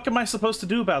the fuck am I supposed to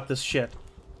do about this shit?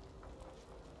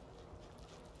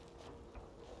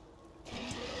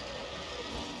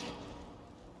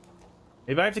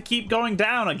 Maybe I have to keep going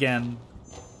down again.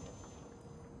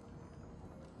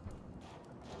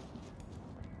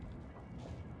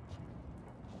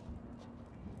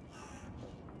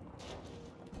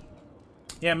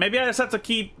 Yeah, maybe I just have to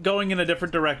keep going in a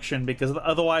different direction, because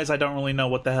otherwise I don't really know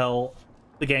what the hell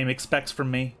the game expects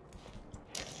from me.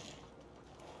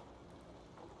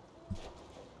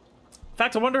 In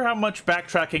fact, I wonder how much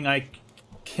backtracking I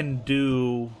can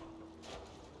do.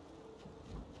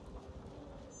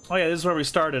 Oh yeah, this is where we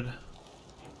started.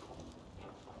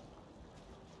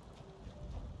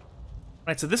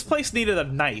 Right, so this place needed a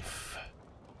knife.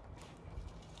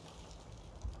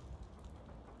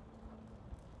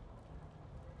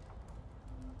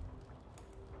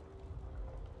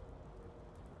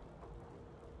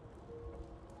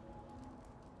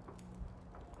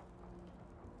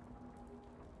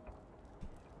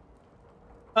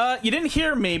 You didn't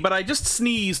hear me, but I just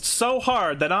sneezed so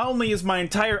hard that not only is my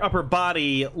entire upper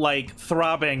body, like,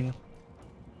 throbbing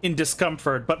in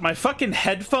discomfort, but my fucking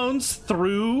headphones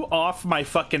threw off my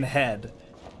fucking head.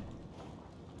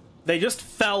 They just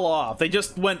fell off. They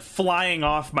just went flying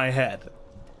off my head.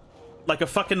 Like a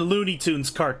fucking Looney Tunes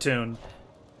cartoon.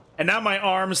 And now my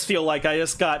arms feel like I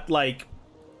just got, like,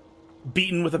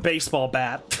 beaten with a baseball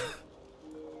bat.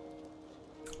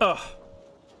 Ugh.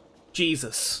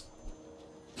 Jesus.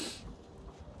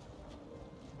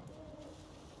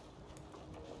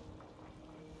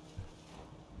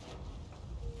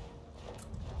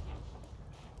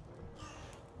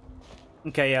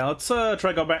 Okay, yeah, let's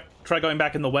try going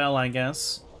back in the well, I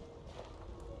guess.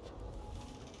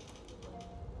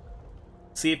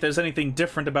 See if there's anything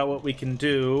different about what we can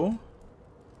do.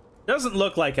 Doesn't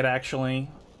look like it, actually.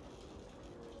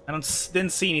 I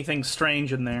didn't see anything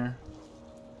strange in there.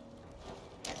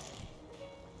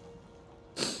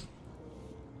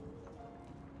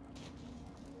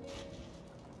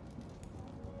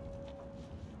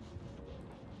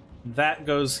 That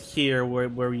goes here, where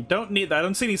we don't need... I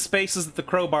don't see any spaces that the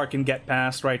crowbar can get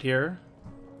past right here.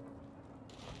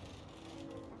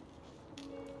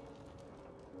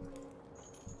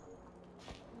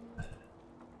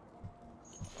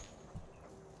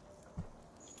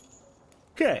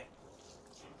 Okay.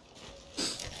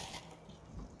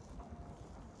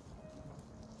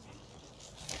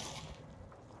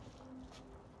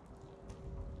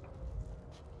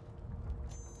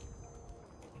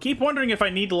 Keep wondering if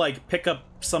I need to, like, pick up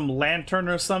some lantern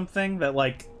or something that,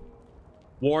 like,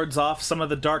 wards off some of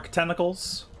the dark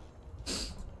tentacles.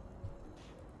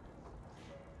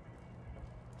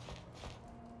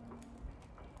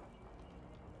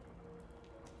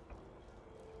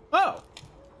 Oh!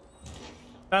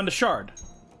 Found a shard.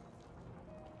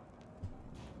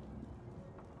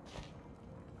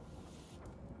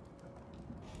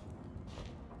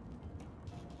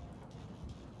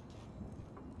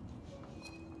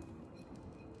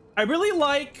 I really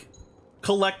like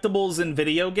collectibles in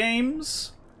video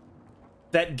games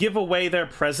that give away their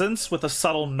presence with a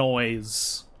subtle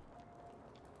noise.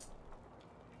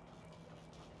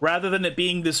 Rather than it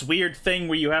being this weird thing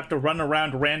where you have to run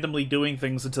around randomly doing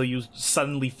things until you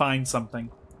suddenly find something.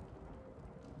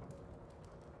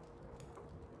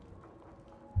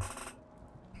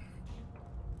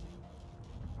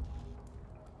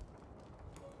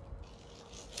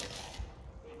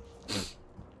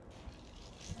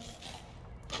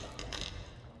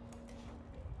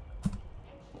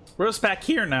 Where's back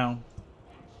here now?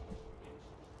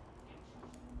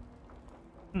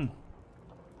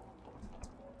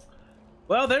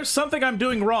 Well, there's something I'm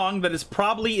doing wrong that is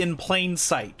probably in plain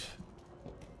sight.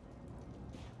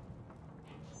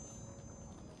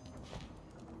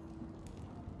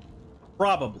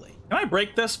 Probably. Can I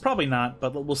break this? Probably not,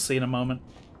 but we'll see in a moment.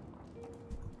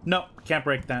 No, can't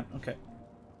break that. Okay.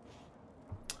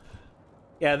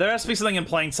 Yeah, there has to be something in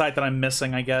plain sight that I'm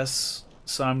missing, I guess.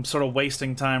 So I'm sort of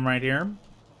wasting time right here.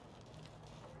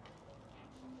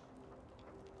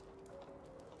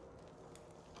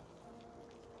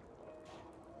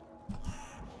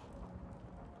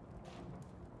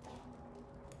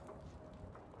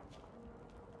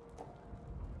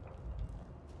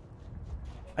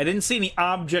 I didn't see any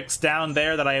objects down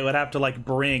there that I would have to, like,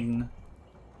 bring.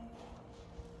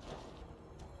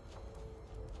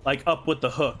 Like, up with the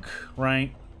hook,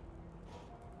 right?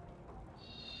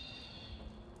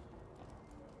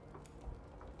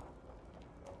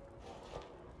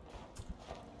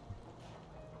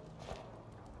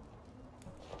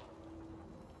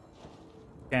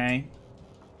 Okay.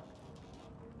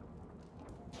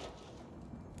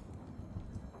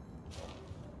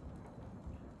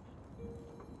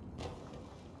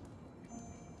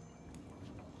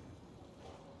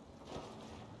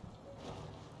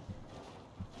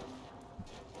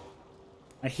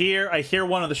 I hear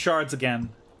one of the shards again.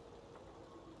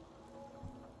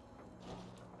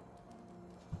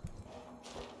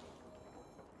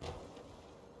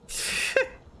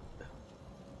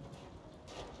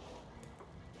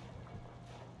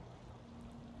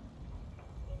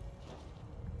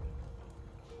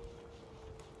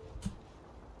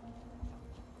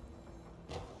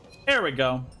 There we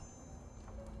go.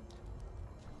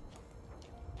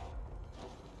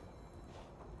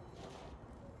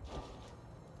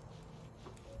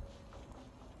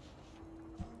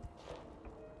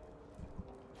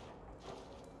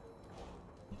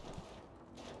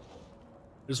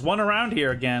 There's one around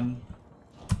here again.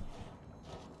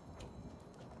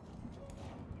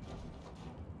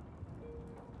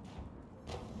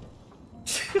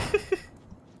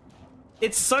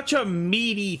 It's such a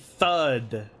meaty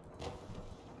thud.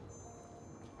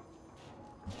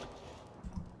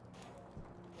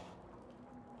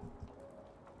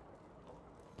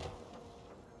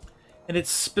 And it's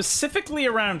specifically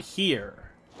around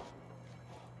here.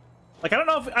 Like, I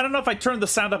don't know if I turned the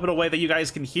sound up in a way that you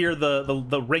guys can hear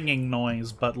the ringing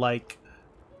noise, but like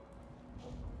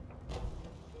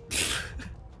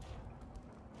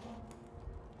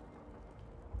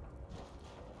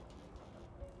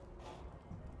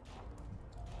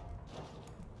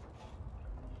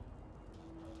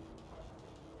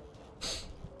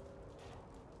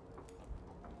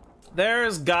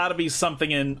there's gotta be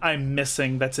something I'm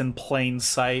missing that's in plain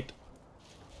sight.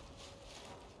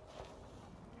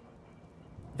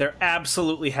 There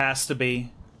absolutely has to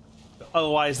be.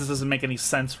 Otherwise, this doesn't make any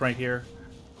sense right here.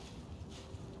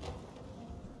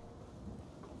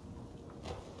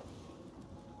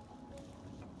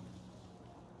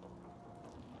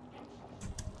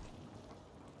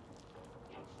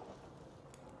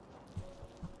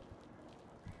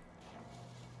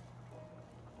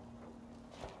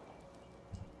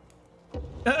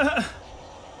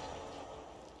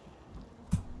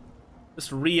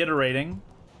 Just reiterating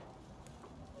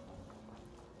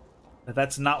that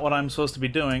that's not what I'm supposed to be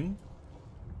doing.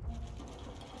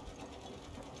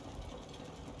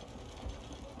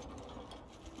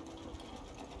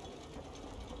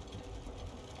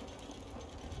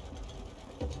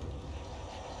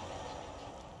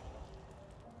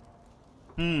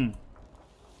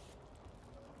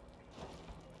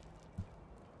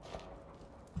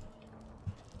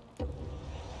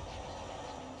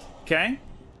 Okay.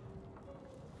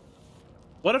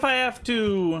 What if I have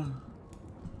to...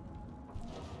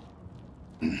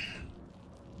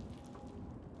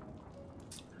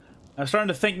 I'm starting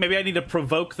to think maybe I need to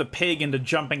provoke the pig into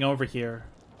jumping over here.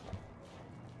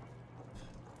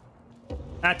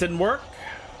 That didn't work.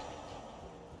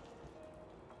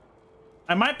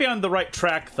 I might be on the right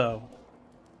track, though.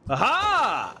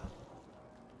 Aha!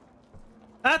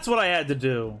 That's what I had to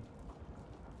do.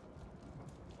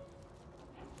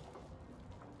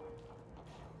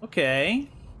 Okay.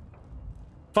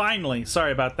 Finally.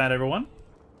 Sorry about that, everyone.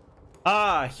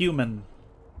 Ah, human.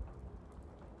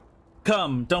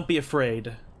 Come, don't be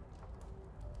afraid.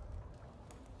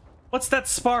 What's that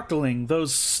sparkling?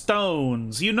 Those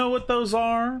stones. You know what those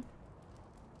are?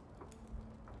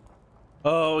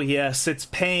 Oh, yes, it's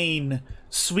pain.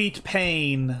 Sweet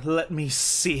pain. Let me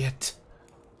see it.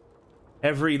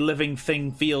 Every living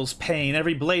thing feels pain.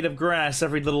 Every blade of grass,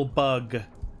 every little bug.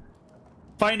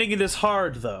 Finding it is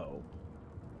hard, though.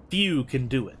 Few can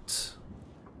do it.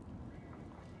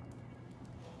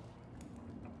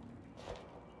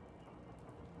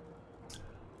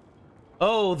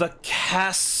 Oh, the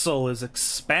castle is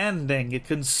expanding. It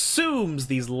consumes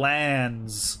these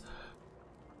lands.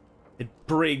 It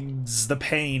brings the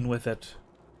pain with it.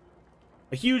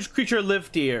 A huge creature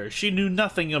lived here. She knew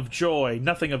nothing of joy,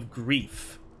 nothing of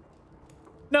grief.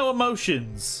 No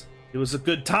emotions. It was a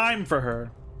good time for her.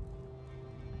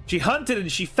 She hunted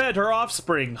and she fed her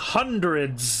offspring,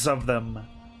 hundreds of them.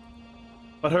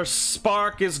 But her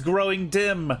spark is growing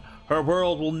dim. Her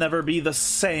world will never be the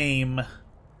same.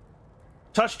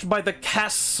 Touched by the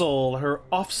castle, her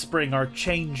offspring are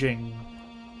changing.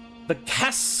 The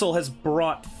castle has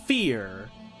brought fear.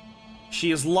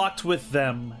 She is locked with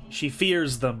them. She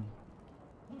fears them.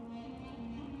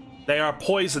 They are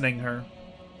poisoning her.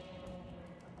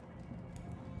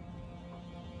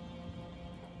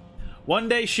 One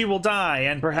day she will die,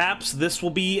 and perhaps this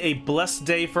will be a blessed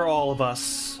day for all of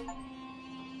us.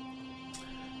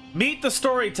 Meet the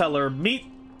storyteller.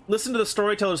 Listen to the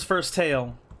storyteller's first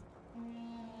tale.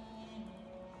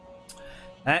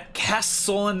 That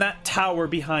castle and that tower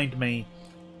behind me.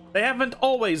 They haven't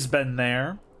always been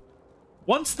there.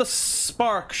 Once the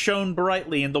spark shone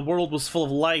brightly and the world was full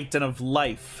of light and of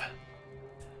life.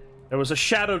 There was a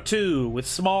shadow too, with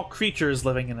small creatures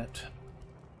living in it.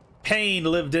 Pain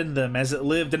lived in them as it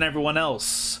lived in everyone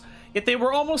else, yet they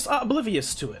were almost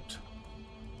oblivious to it.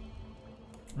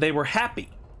 They were happy.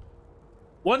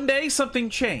 One day something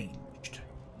changed.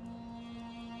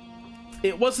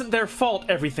 It wasn't their fault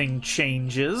everything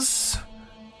changes.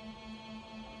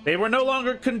 They were no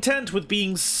longer content with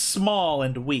being small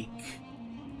and weak.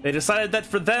 They decided that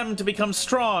for them to become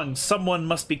strong, someone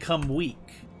must become weak.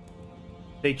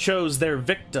 They chose their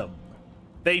victim.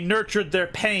 They nurtured their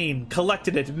pain,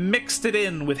 collected it, mixed it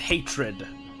in with hatred,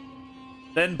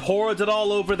 then poured it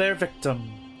all over their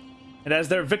victim. And as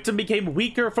their victim became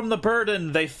weaker from the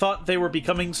burden, they thought they were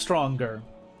becoming stronger.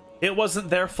 It wasn't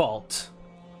their fault.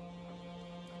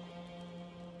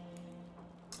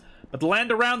 But the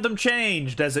land around them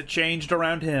changed as it changed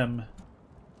around him.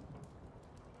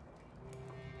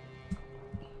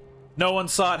 No one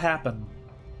saw it happen.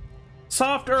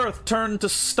 Soft earth turned to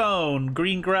stone,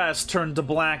 green grass turned to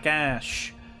black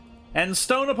ash. And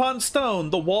stone upon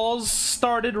stone, the walls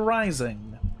started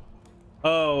rising.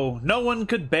 Oh, no one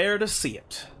could bear to see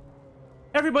it.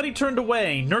 Everybody turned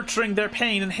away, nurturing their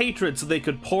pain and hatred so they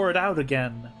could pour it out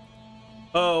again.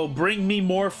 Oh, bring me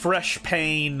more fresh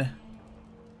pain.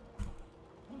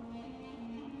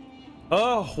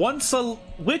 Oh, once a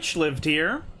witch lived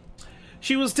here.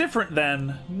 She was different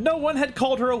then. No one had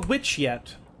called her a witch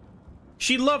yet.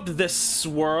 She loved this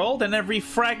world and every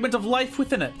fragment of life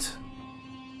within it.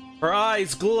 Her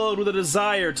eyes glowed with a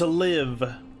desire to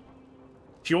live.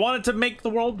 She wanted to make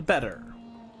the world better.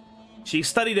 She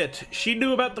studied it. She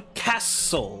knew about the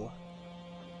castle.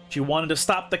 She wanted to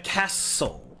stop the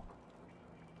castle.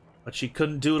 But she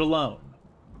couldn't do it alone.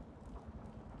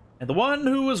 And the one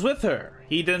who was with her,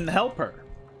 he didn't help her.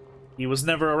 He was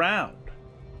never around.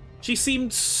 She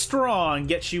seemed strong,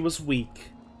 yet she was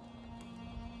weak.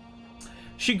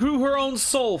 She grew her own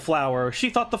soul flower. She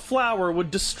thought the flower would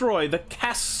destroy the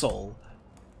castle.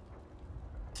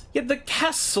 Yet the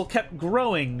castle kept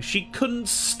growing. She couldn't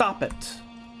stop it.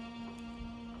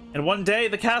 And one day,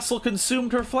 the castle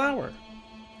consumed her flower.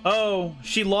 Oh,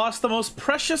 she lost the most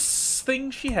precious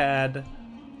thing she had.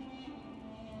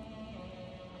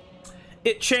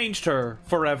 It changed her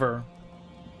forever.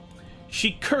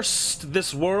 She cursed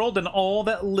this world and all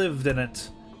that lived in it.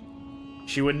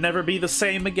 She would never be the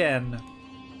same again.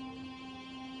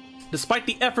 Despite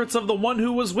the efforts of the one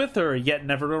who was with her, yet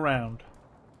never around.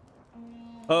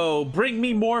 Oh, bring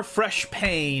me more fresh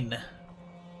pain.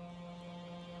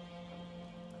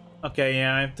 Okay,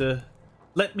 yeah, I have to...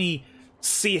 Let me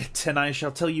see it, and I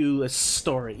shall tell you a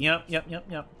story. Yep.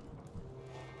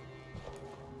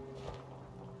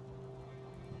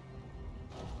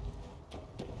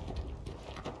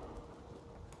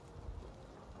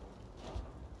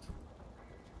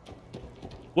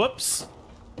 Whoops.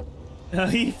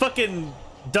 He fucking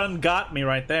done got me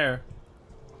right there.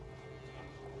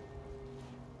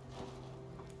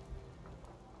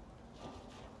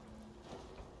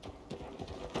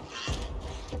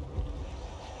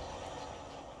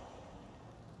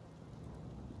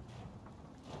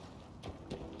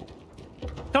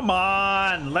 Come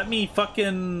on, let me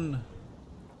fucking...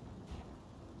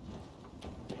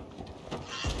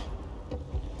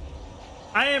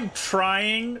 I am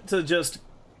trying to just...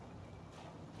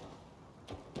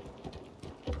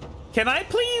 Can I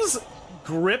please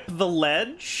grip the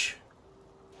ledge?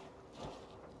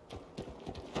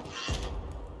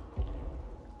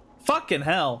 Fucking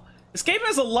hell. This game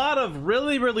has a lot of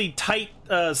really tight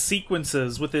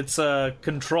sequences with its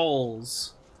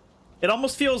controls. It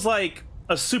almost feels like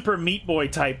a Super Meat Boy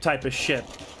type of shit.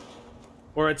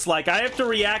 Where it's like, I have to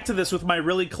react to this with my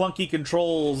really clunky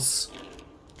controls,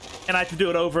 and I have to do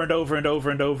it over and over and over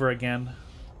and over again.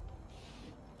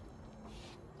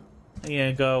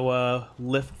 Yeah, go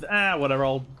lift... whatever,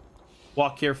 I'll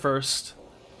walk here first.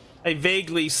 I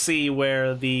vaguely see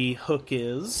where the hook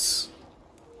is.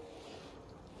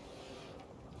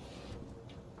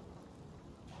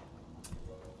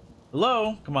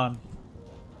 Hello? Come on.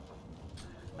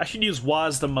 I should use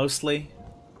WASD mostly.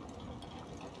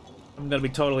 I'm gonna be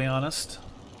totally honest.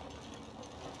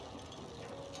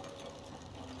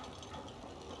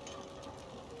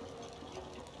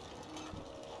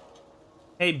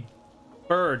 Hey,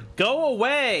 bird, go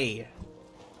away!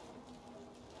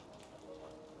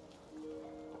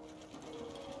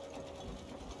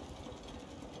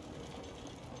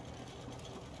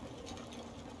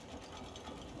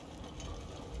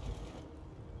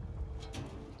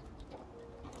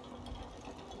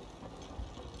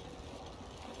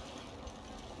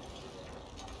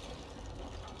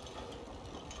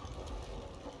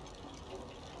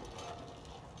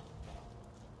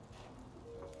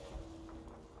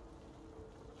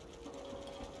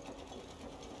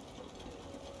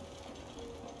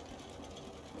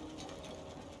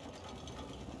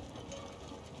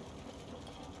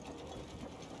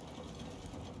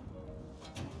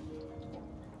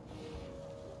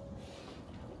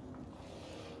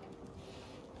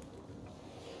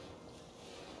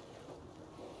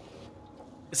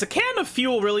 Is a can of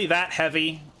fuel really that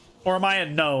heavy? Or am I a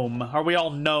gnome? Are we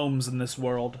all gnomes in this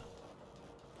world?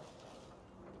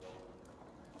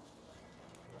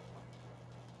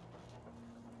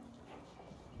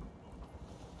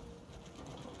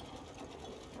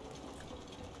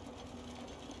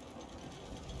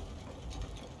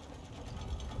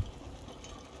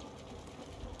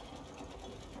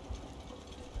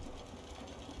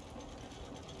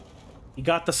 He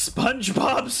got the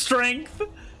SpongeBob strength.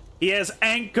 He has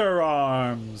anchor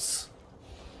arms.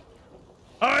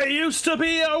 I used to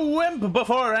be a wimp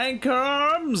before anchor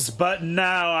arms, but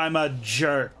now I'm a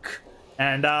jerk,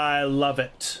 and I love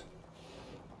it.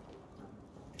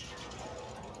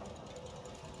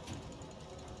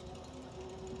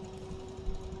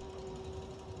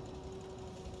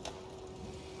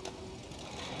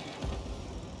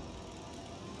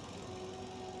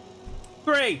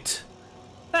 Great.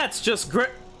 That's just great.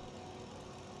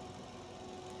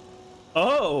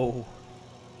 Oh.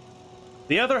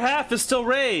 The other half is still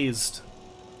raised.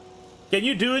 Can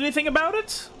you do anything about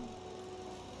it?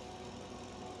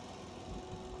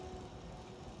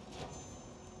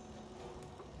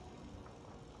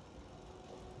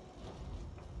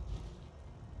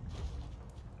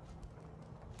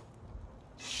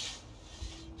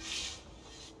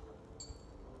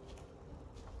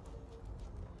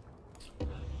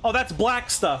 Oh, that's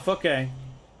black stuff. Okay.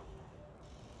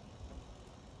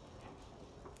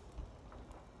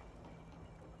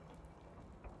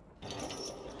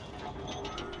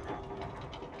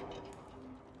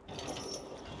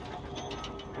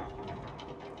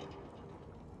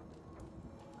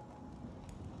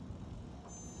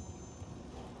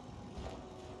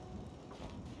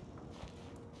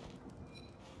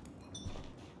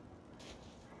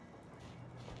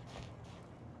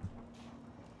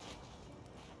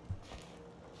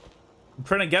 I'm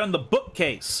trying to get on the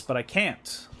bookcase, but I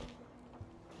can't.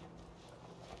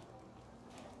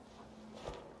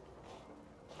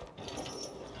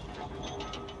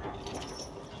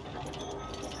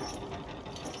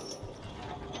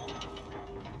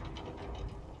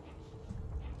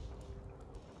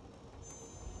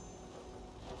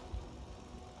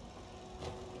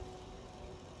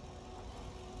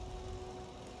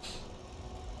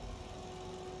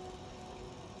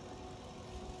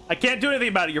 I can't do anything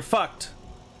about it. You're fucked.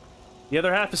 The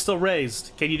other half is still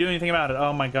raised. Can you do anything about it?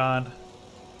 Oh my god.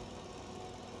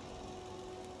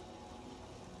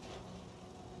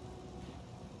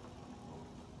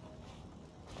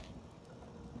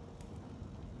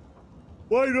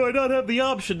 Why do I not have the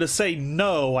option to say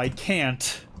no, I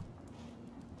can't?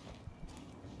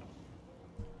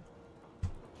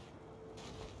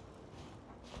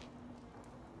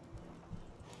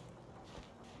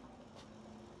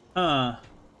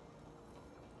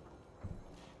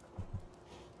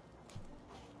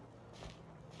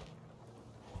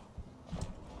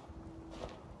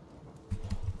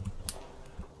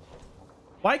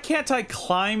 Why can't I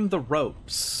climb the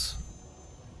ropes?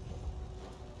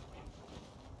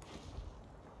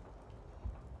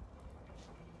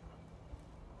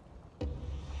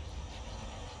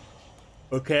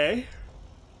 Okay.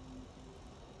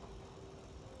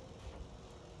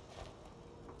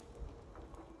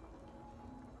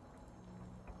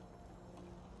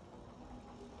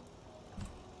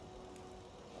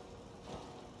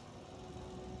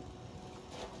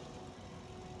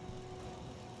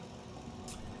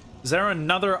 Is there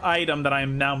another item that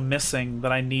I'm now missing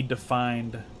that I need to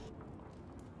find?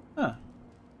 Huh.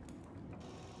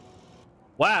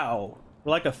 Wow.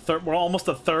 We're like we're almost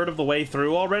a third of the way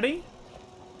through already?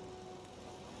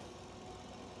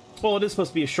 Well, it is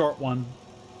supposed to be a short one.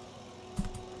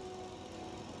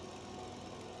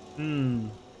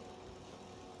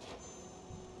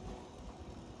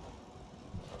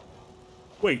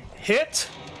 Wait, hit?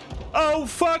 Oh,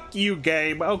 fuck you,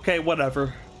 game. Okay,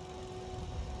 whatever.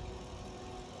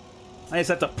 I just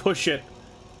have to push it.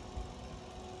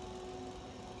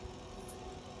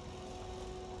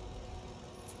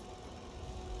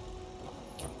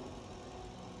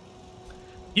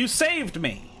 You saved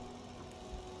me.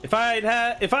 If I'd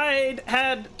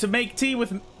had to make tea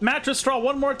with mattress straw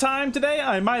one more time today,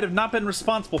 I might have not been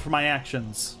responsible for my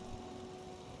actions.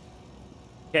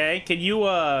 Okay, can you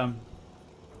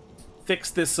fix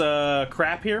this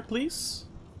crap here, please?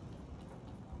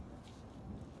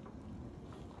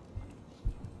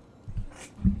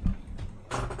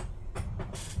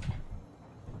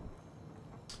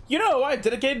 You know, I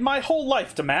dedicated my whole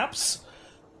life to maps.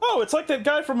 Oh, it's like that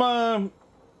guy from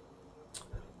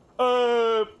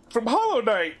Hollow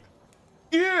Knight.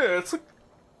 Yeah, it's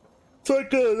like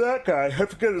that guy. I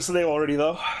forget his name already,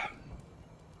 though.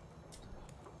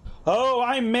 Oh,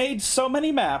 I made so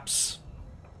many maps.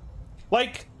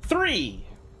 Like 3.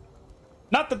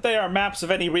 Not that they are maps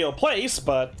of any real place,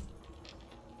 but...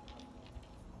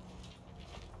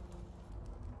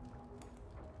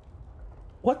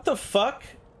 What the fuck?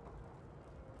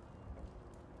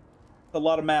 A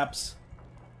lot of maps.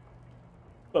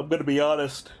 I'm gonna be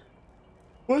honest.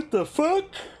 What the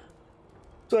fuck?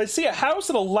 So I see a house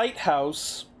and a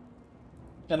lighthouse,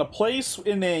 and a place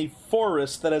in a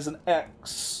forest that has an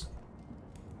X.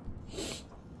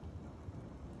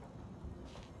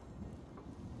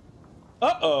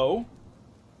 Uh-oh.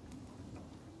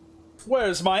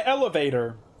 Where's my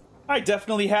elevator? I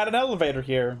definitely had an elevator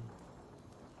here.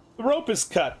 The rope is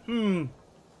cut.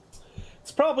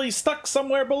 It's probably stuck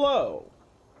somewhere below.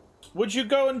 Would you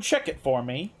go and check it for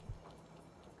me?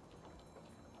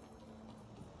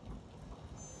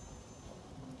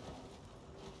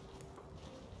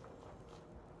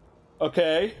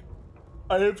 Okay.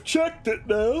 I have checked it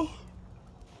now.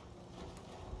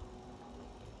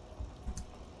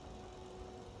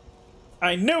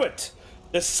 I knew it!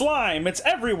 This slime, it's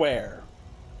everywhere!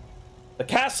 The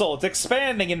castle, it's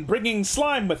expanding and bringing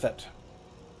slime with it.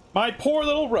 My poor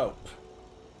little rope.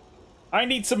 I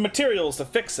need some materials to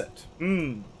fix it.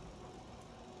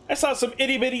 I saw some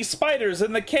itty-bitty spiders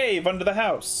in the cave under the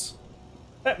house.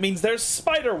 That means there's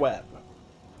spider web.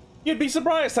 You'd be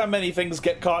surprised how many things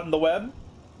get caught in the web.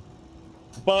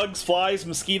 Bugs, flies,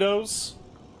 mosquitoes.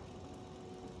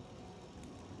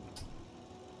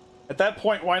 At that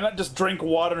point, why not just drink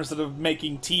water instead of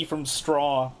making tea from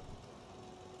straw?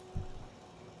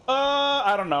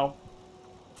 I don't know.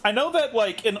 I know that,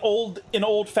 like, in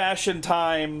old-fashioned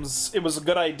times, it was a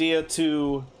good idea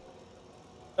to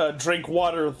drink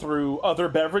water through other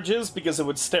beverages because it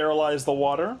would sterilize the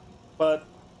water. But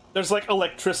there's, like,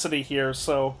 electricity here,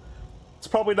 so it's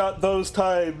probably not those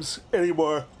times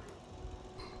anymore.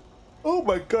 Oh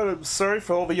my god, I'm sorry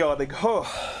for all the yawning.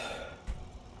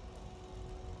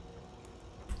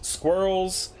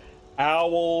 Squirrels,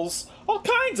 owls, all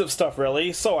kinds of stuff,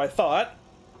 really, so I thought.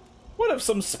 What if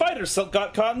some spider silk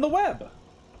got caught in the web?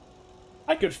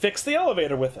 I could fix the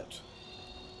elevator with it.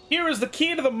 Here is the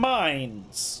key to the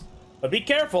mines. But be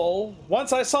careful,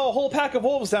 once I saw a whole pack of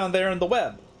wolves down there in the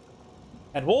web.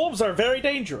 And wolves are very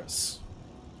dangerous.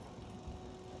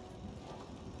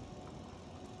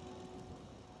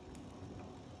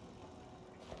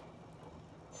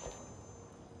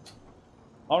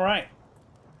 All right.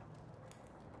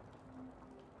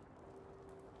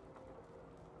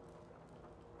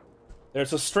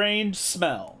 There's a strange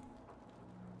smell.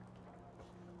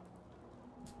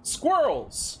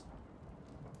 Squirrels!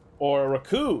 Or a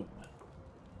raccoon.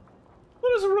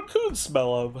 What does a raccoon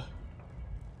smell of?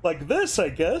 Like this, I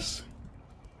guess.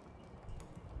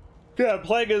 Yeah,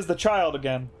 Plague is the child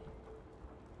again.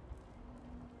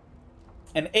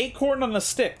 An acorn on a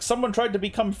stick. Someone tried to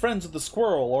become friends with a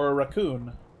squirrel or a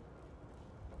raccoon.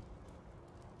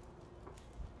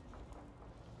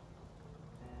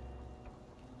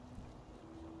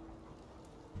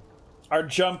 Our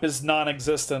jump is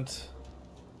non-existent.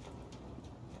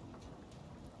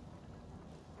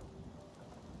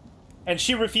 And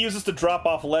she refuses to drop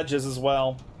off ledges as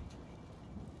well.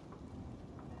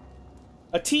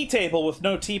 A tea table with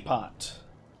no teapot.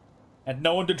 And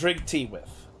no one to drink tea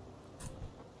with.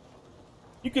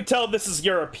 You could tell this is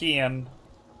European.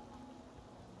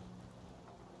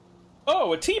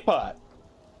 Oh, a teapot!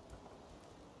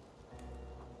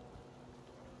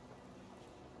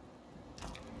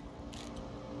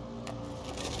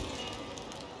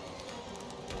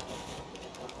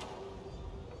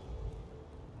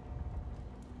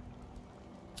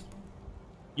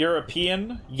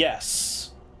 European?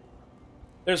 Yes.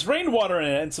 There's rainwater in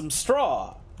it and some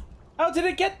straw. How did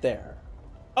it get there?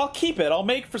 I'll keep it. It'll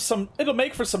make for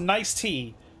some nice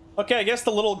tea. Okay, I guess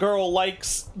the little girl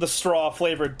likes the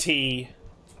straw-flavored tea.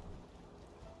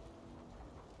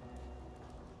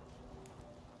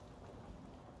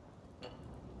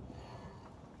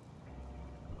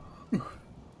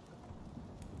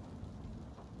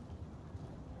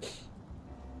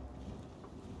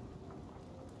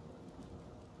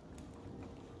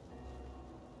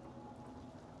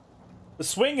 The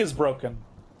swing is broken.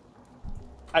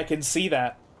 I can see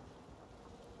that.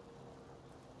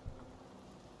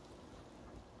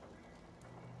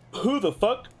 Who the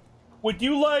fuck? Would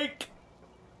you like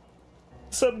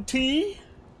some tea?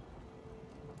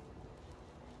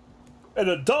 An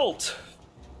adult.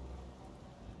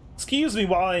 Excuse me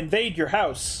while I invade your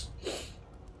house.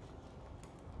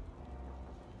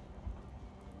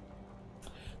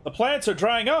 The plants are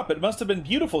drying up. It must have been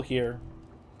beautiful here.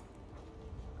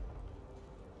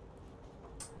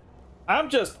 I'm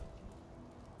just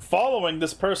following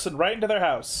this person right into their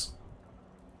house.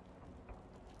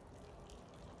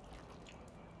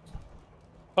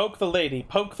 Poke the lady,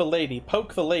 poke the lady,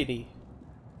 poke the lady.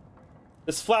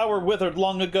 This flower withered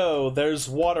long ago. There's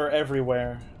water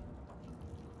everywhere.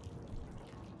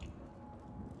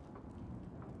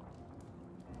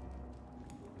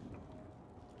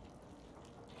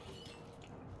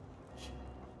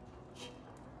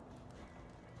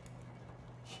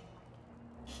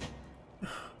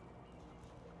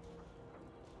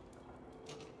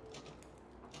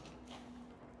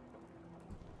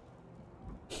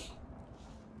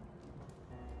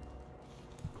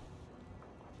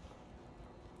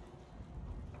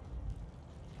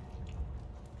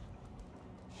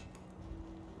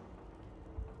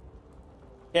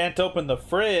 Can't open the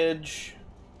fridge.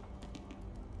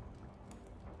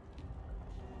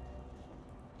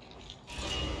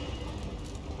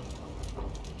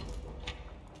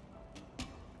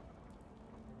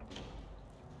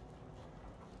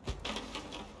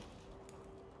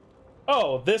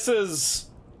 Oh, this is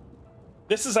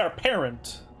our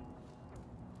parent.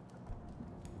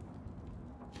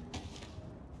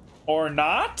 Or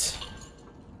not?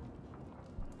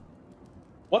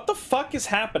 What the fuck is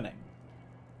happening?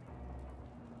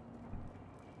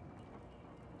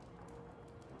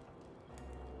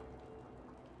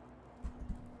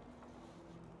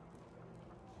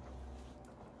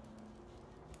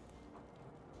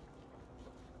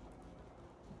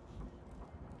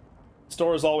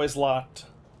 Store is always locked.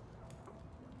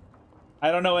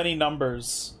 I don't know any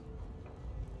numbers.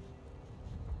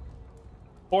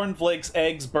 Cornflakes,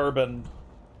 eggs, bourbon.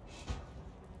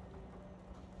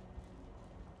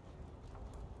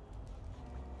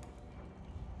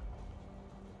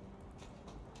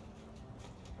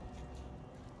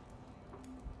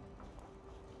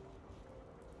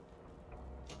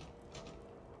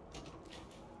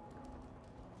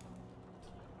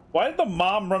 Why did the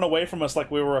mom run away from us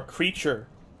like we were a creature?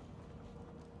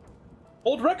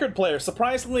 Old record player.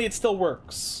 Surprisingly, it still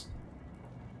works.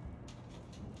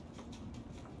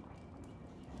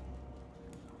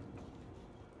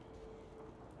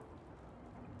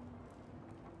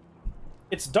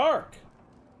 It's dark.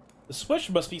 The switch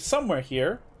must be somewhere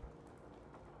here.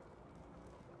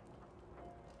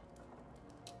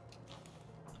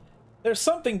 There's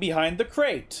something behind the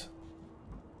crate.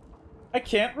 I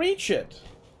can't reach it.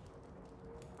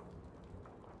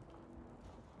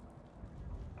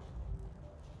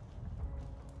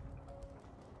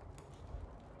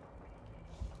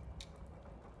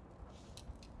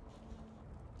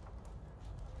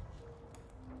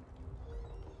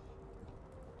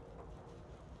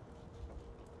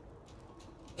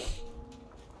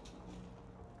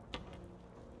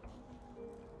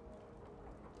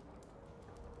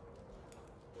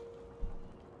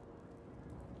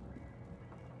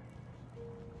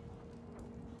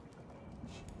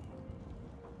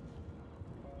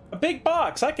 A big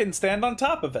box. I can stand on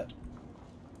top of it.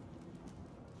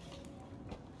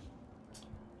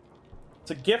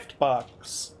 It's a gift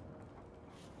box.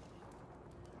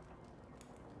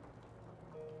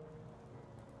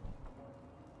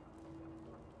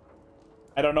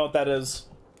 I don't know what that is.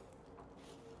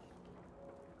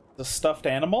 The stuffed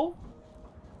animal?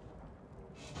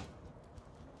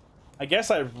 I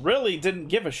guess I really didn't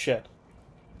give a shit.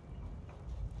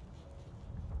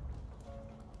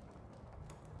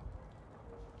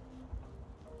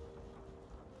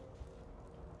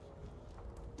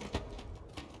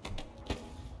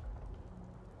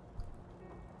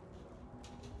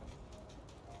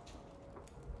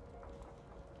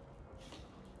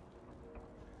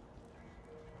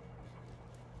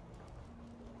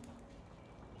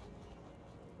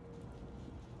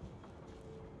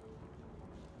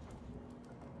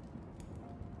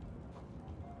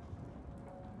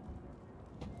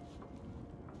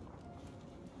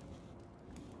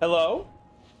 Hello?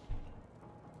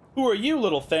 Who are you,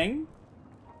 little thing?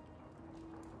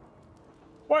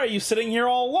 Why are you sitting here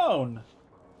all alone?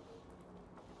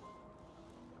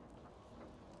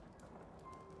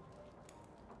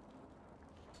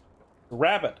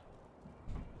 Rabbit.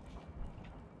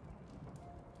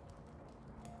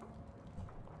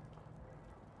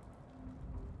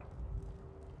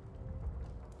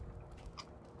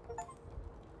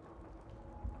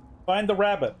 Find the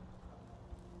rabbit.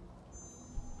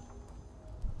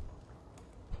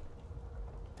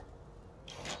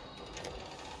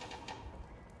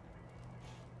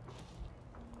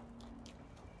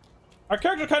 Our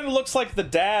character kind of looks like the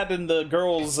dad in the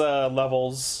girls'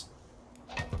 levels,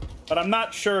 but I'm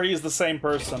not sure he's the same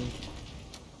person.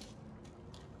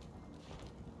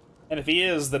 And if he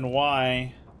is, then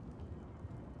why?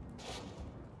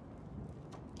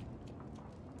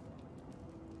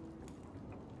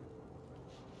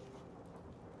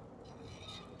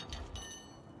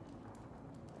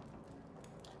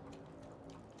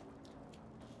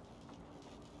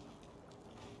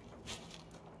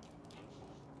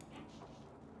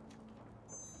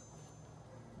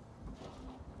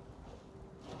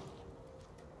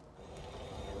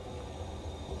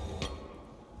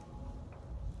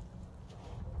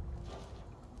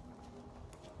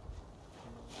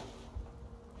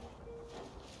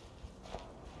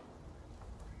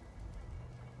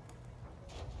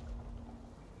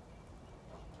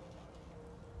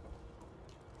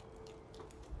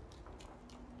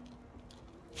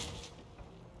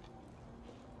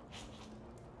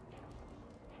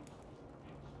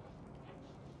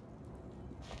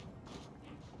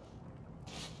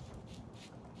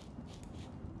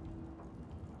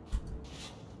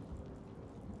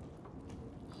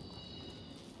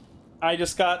 I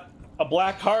just got a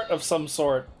black heart of some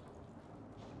sort.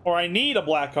 Or I need a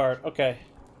black heart. Okay.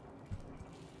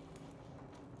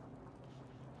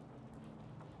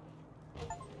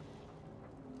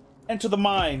 Enter the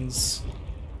mines.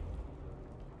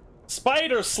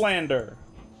 Spider slander.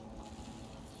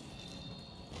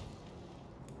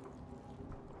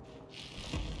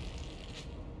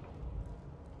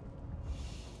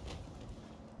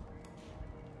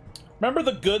 Remember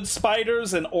the good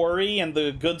spiders in Ori and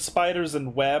the good spiders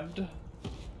in Webbed?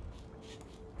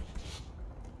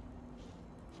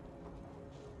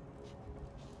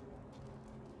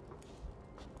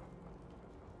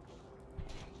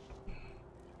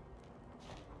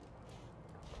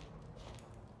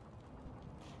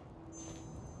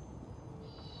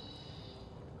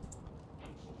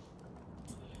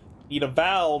 Need a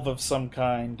valve of some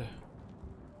kind.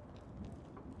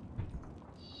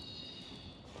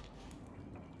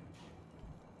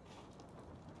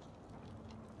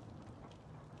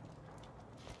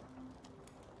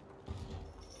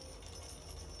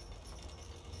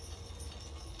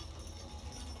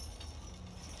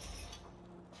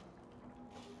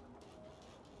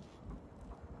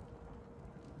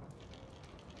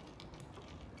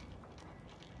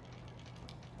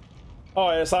 Oh,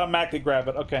 I saw Mac could grab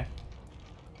it. Okay.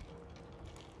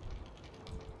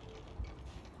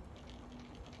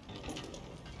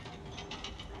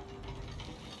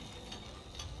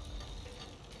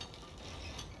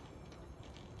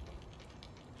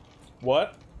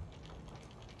 What?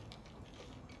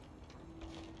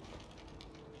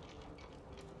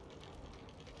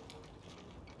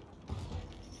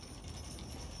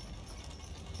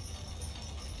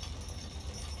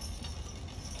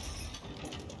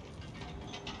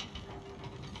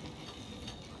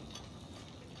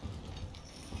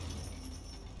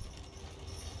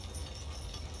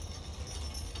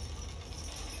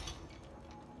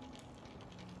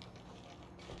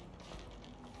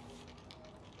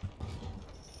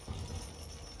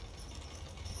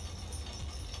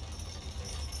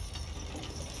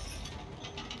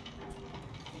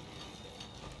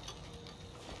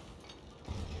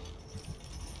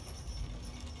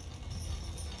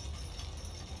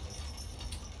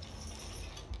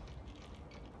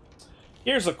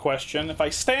 Here's a question. If I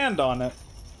stand on it,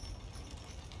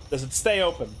 does it stay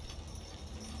open?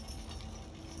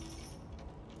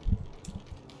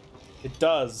 It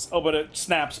does. Oh, but it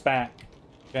snaps back.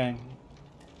 Okay.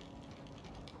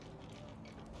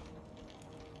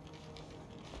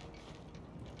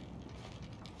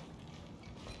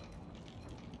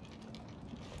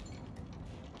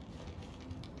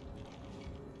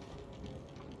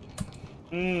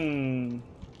 Hmm.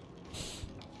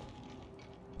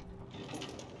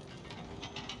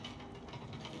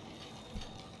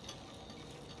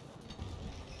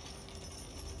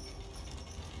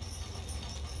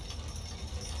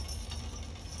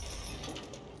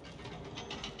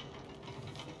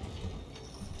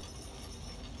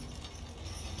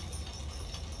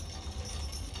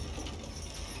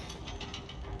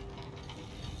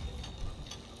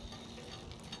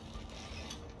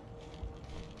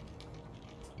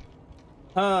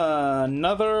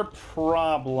 Another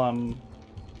problem.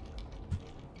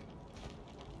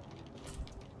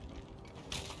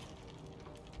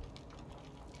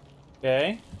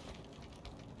 Okay.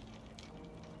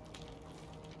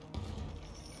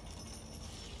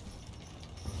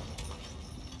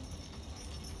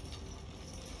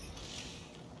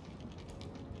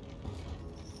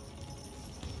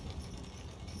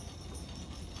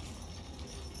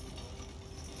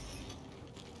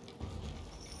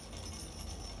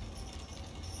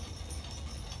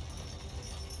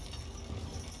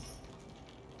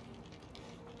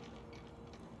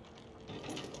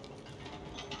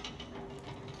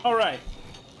 All right.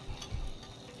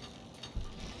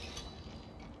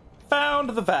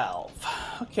 Found the valve.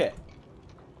 Okay.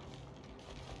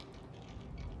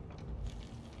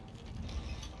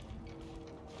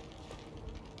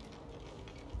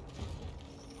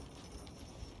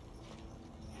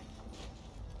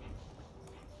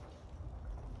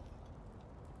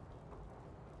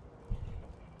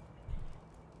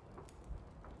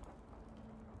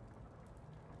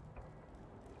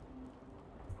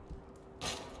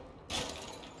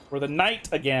 For the night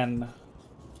again.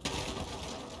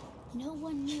 No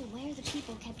one knew where the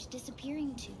people kept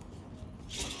disappearing to.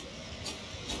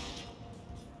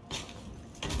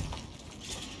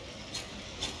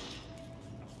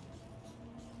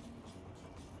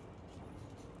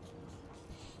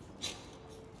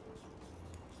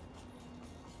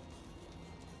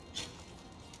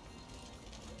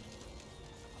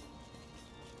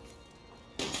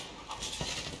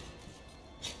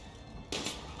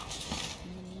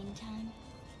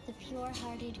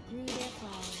 Pure-hearted grew their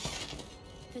flowers,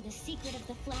 for the secret of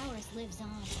the flowers lives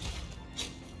on.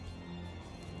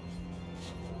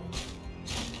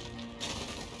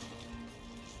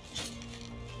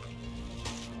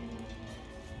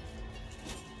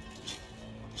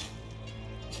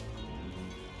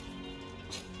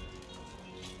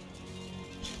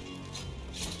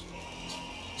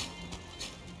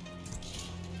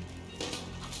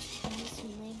 Those who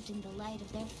lived in the light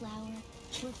of their flower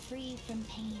were free from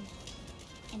pain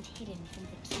and hidden from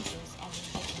the keeper's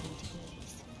ever-vigilant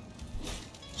gaze.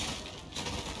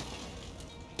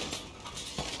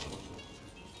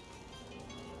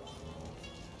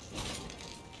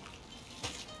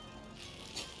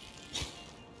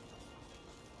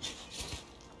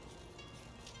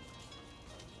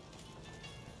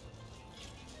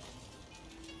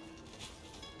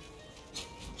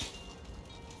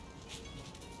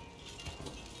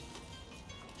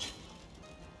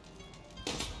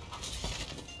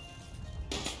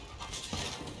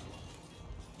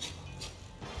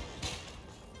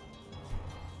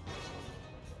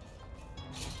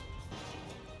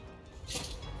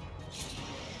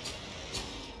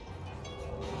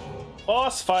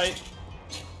 Boss fight.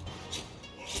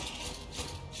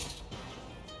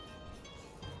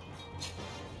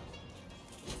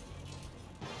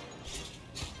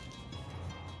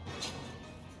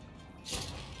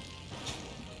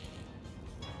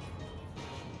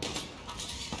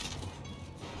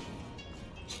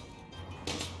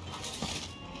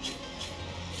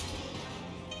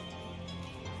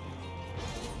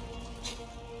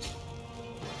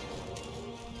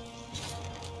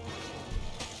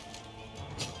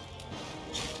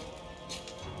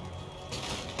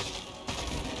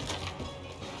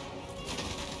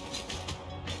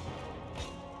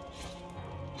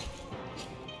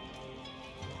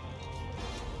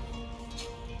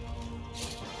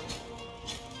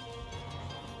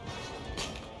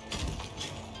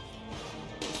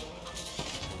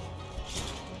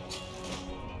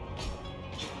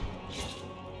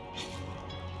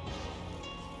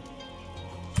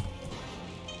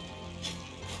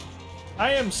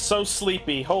 I am so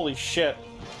sleepy. Holy shit.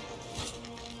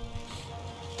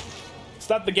 It's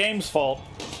not the game's fault.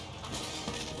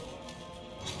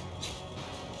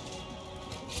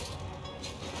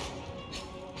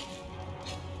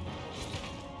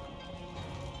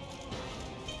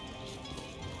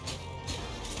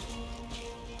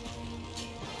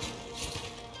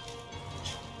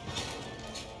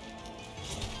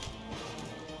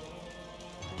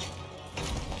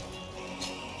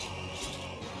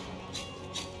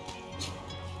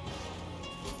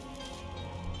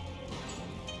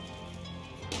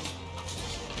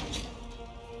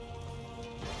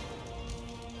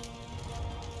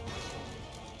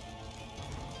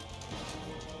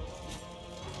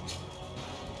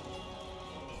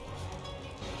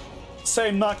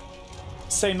 Say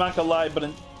not gonna lie, but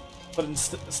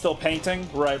still painting.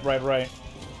 Right. Those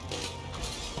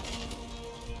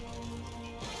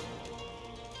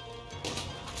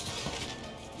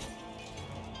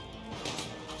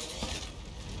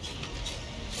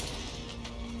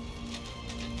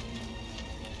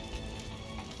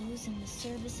in the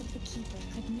service of the Keeper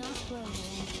could not grow their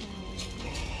own flower.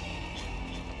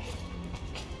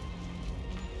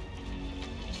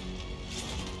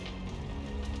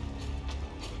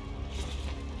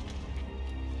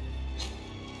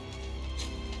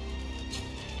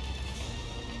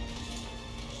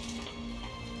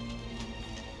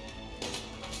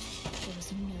 There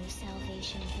was no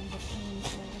salvation from the pain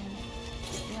for them,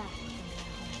 black from their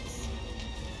hearts.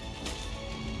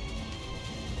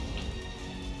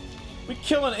 We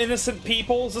killing innocent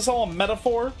people? Is this all a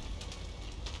metaphor?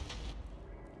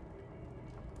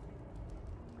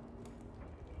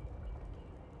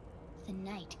 The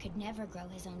knight could never grow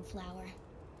his own flower.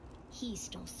 He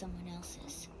stole someone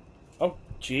else's. Oh,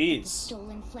 The jeez.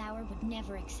 stolen flower would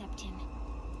never accept him.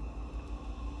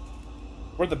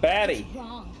 We're the baddie. It's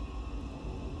wrong.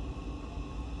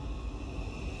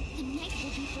 The knight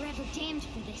will be forever damned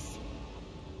for this.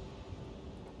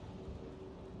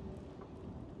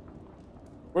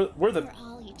 We're For the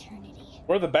all eternity.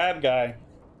 we're the bad guy.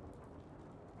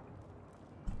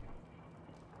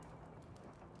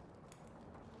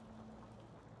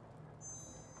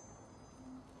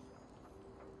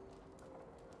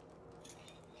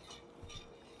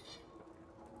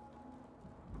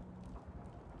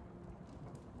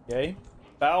 Okay,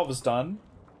 valve is done.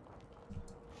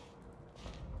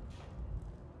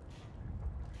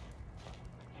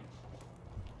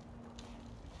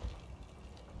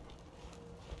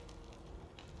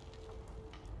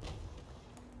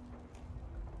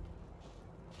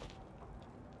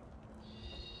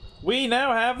 We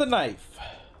now have the knife.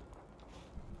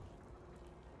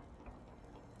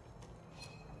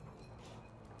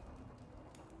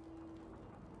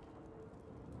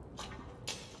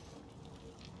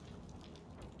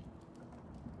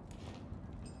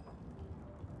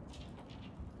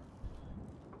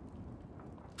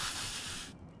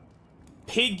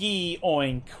 Piggy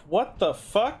oink. What the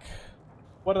fuck?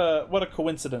 What a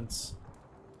coincidence.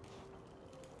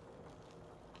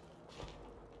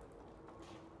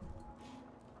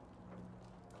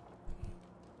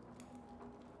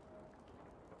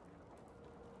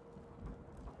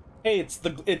 Hey,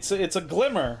 it's a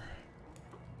glimmer.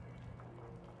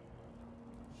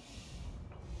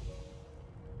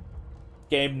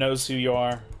 Gabe knows who you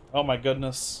are. Oh my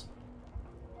goodness.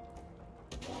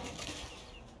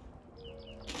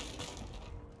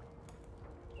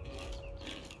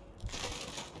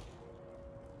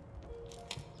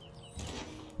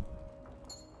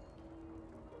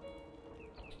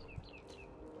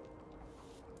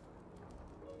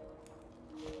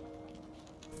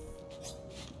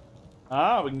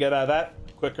 Ah, we can get out of that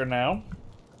quicker now.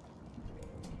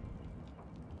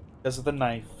 Because of the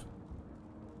knife.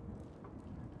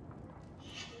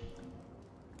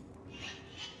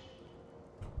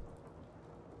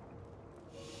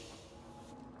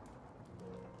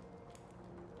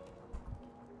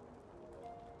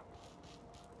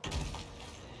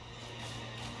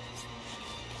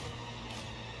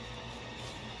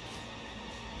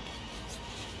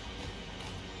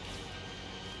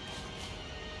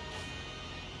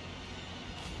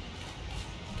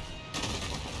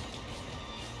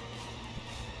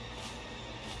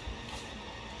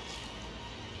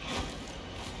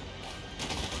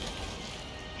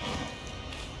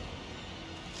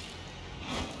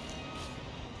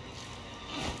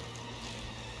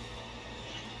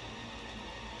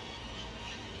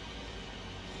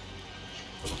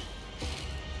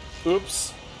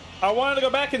 Oops. I wanted to go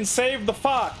back and save the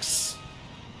fox.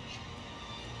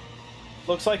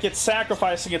 Looks like it's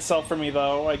sacrificing itself for me,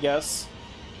 though, I guess.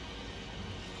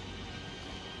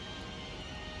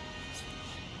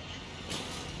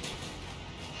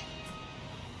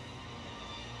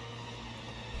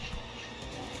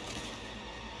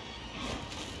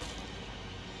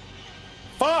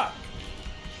 Fuck!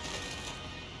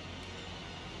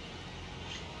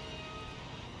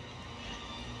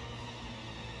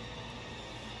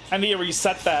 I need to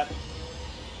reset that.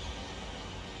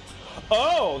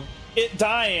 Oh! It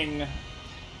dying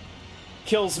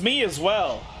kills me as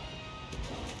well.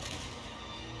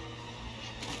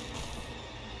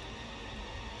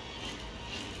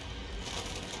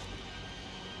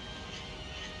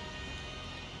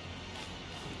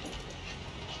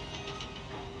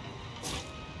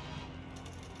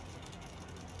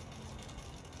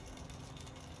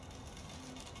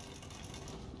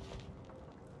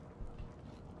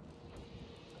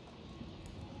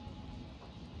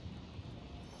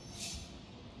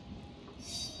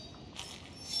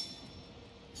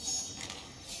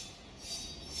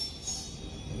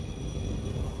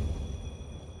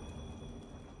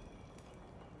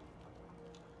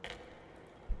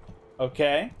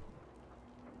 Okay.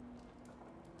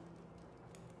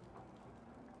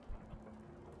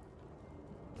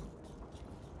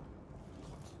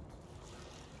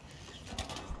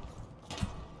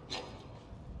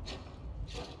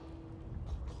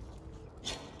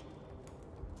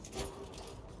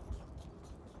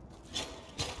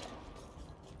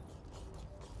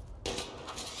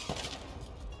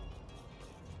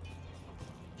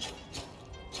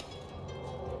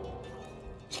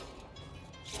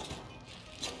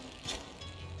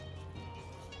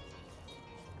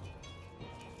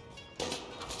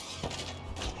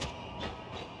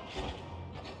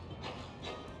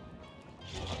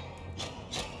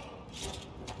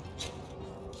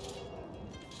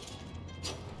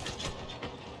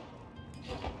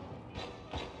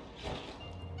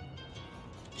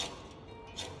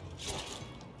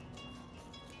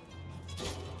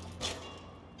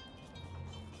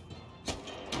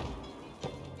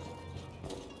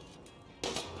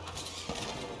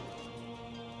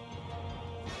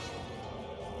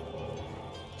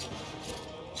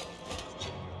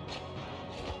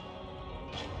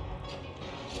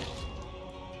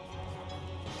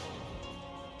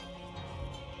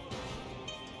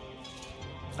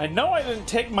 I know I didn't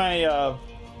take my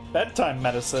bedtime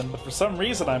medicine, but for some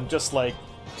reason I'm just like,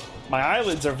 my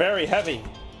eyelids are very heavy.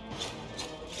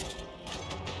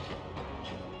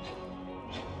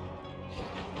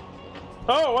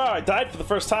 Oh wow, I died for the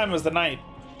first time as the night.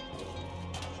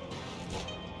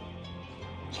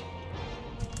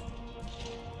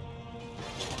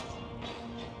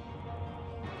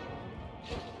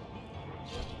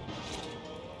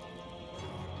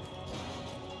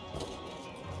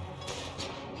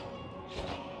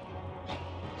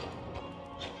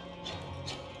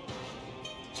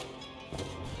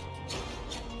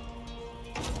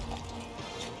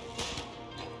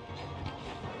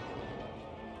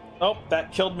 Oh,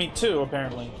 that killed me too,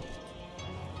 apparently.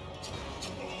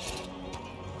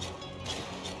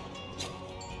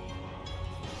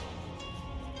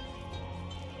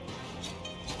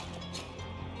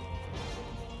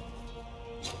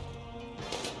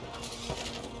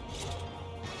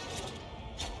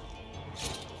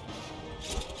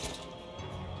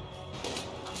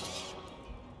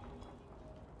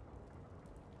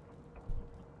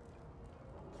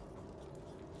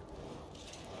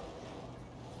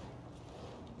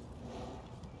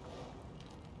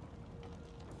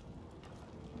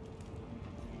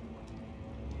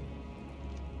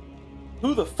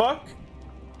 Who the fuck?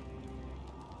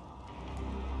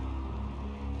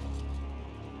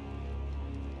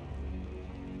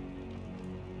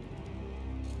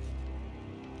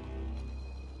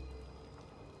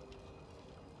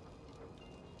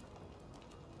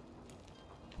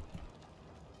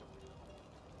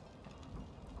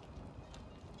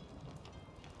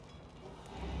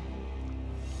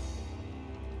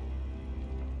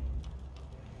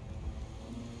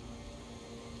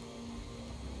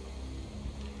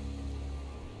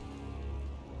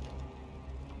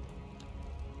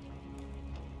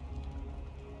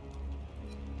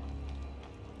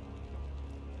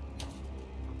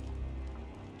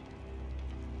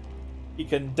 He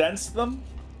condensed them?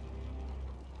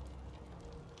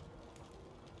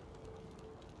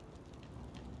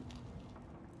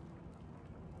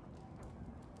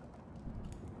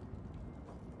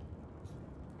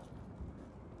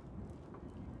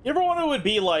 You ever wonder what it would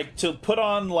be like to put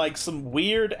on, like, some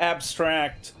weird,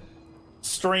 abstract,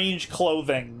 strange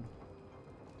clothing,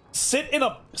 sit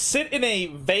in a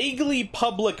vaguely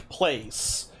public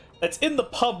place that's in the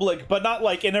public but not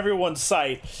like in everyone's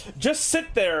sight. Just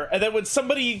sit there, and then when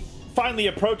somebody finally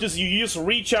approaches you, you just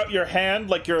reach out your hand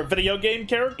like you're a video game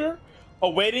character,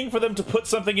 awaiting for them to put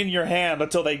something in your hand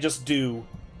until they just do.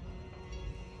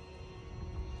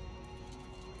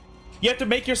 You have to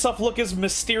make yourself look as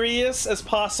mysterious as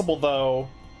possible, though.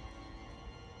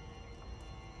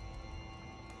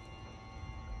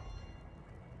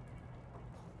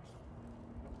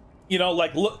 You know,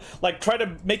 like try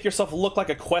to make yourself look like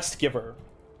a quest giver.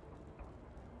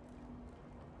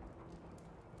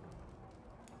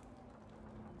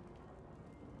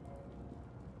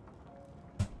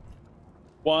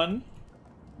 One,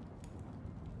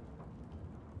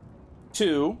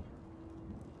 two,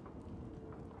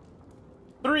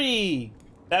 three.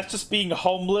 That's just being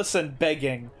homeless and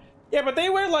begging. Yeah, but they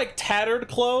wear like tattered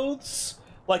clothes.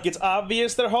 Like it's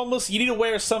obvious they're homeless. You need to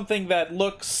wear something that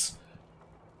looks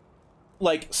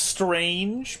like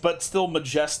strange but still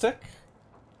majestic.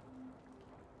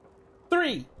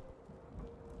 3,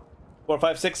 4,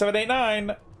 5, 6, 7, 8,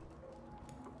 9,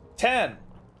 10.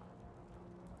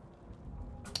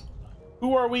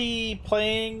 Who are we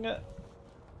playing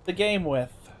the game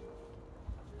with?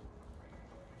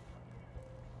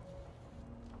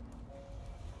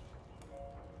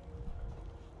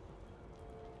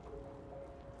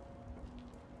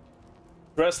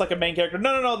 Dressed like a main character.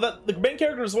 No. The main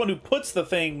character is the one who puts the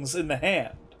things in the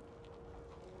hand.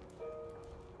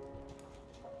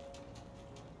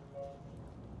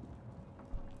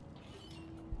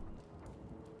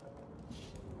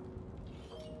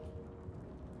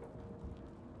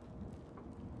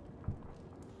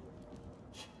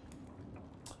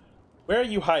 Where are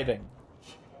you hiding?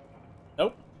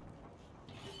 Nope.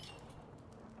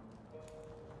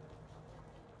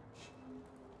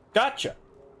 Gotcha.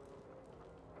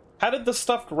 How did the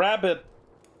stuffed rabbit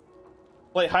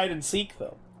play hide and seek,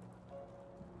 though?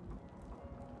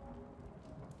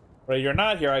 Well, you're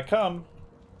not, here I come.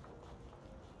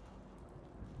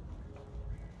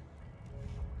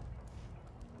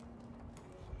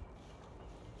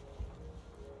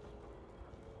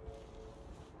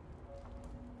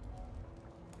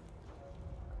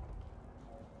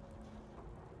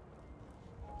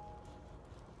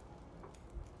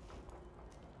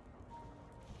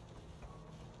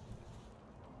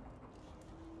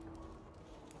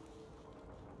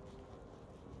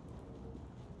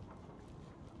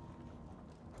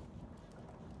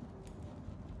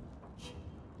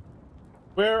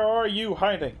 Where are you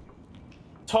hiding?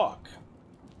 Talk.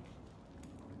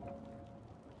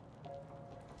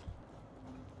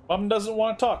 Mom doesn't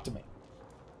want to talk to me.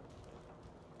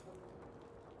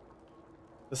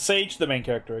 The sage, the main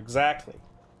character, exactly.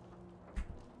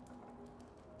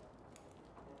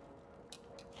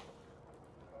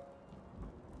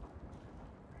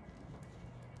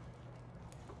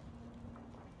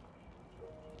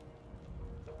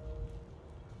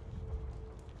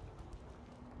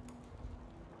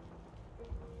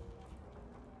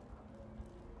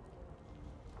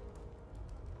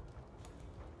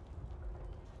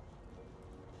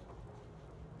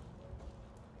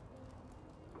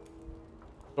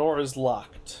 Door is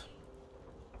locked.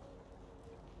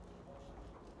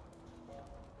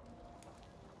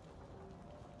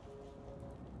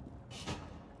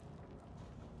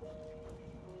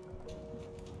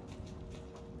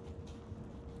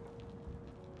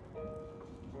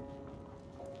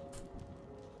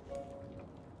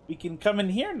 We can come in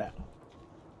here now.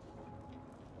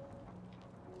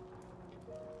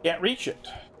 Can't reach it.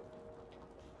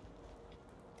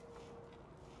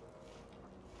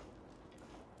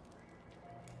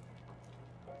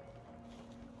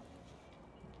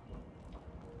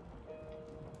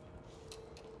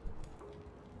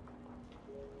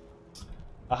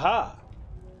 Aha!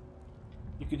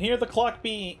 You can hear the clock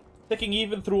ticking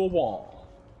even through a wall.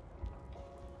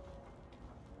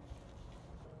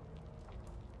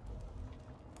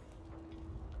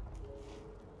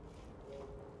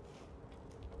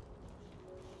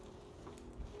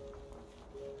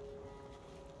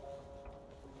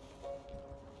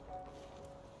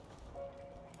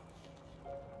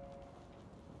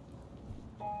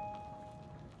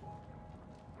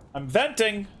 I'm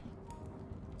venting!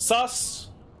 Sus!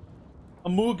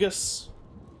 Amogus.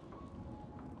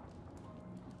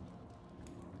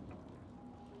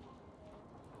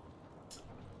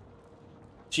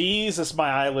 Jesus, my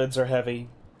eyelids are heavy.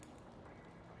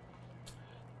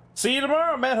 See you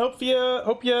tomorrow, man. Hope you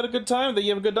had a good time. That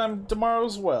you have a good time tomorrow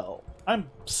as well. I'm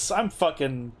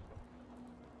fucking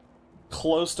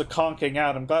close to conking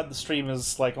out. I'm glad the stream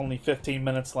is like only 15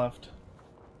 minutes left.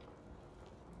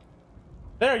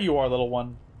 There you are, little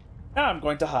one. Now I'm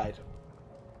going to hide.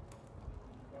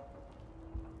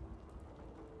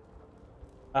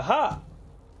 Aha!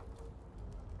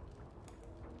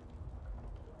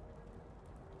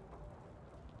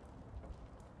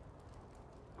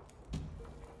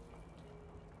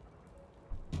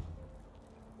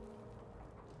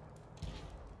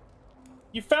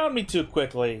 You found me too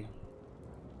quickly.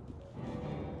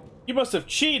 You must have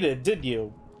cheated, didn't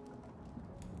you?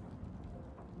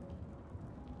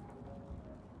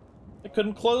 I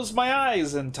couldn't close my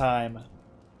eyes in time.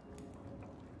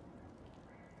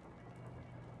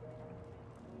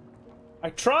 I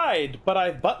tried, but I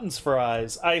have buttons for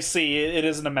eyes. I see, it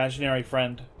is an imaginary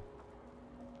friend.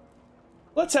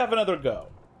 Let's have another go.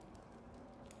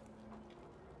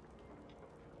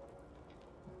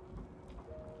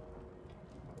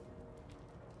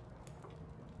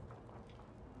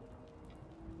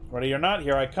 Ready or not,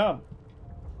 here I come.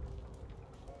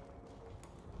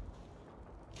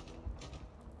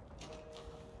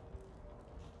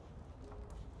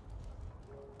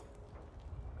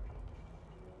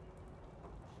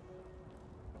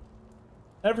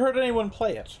 Never heard anyone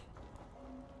play it.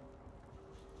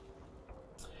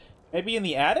 Maybe in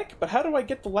the attic? But how do I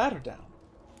get the ladder down?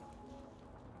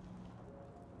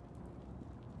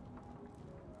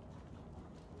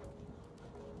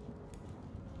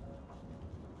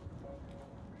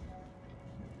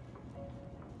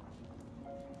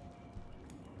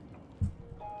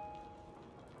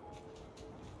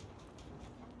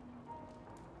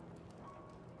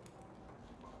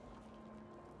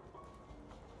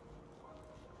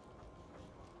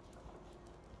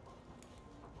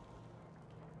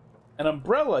 An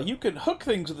umbrella, you can hook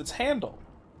things with its handle.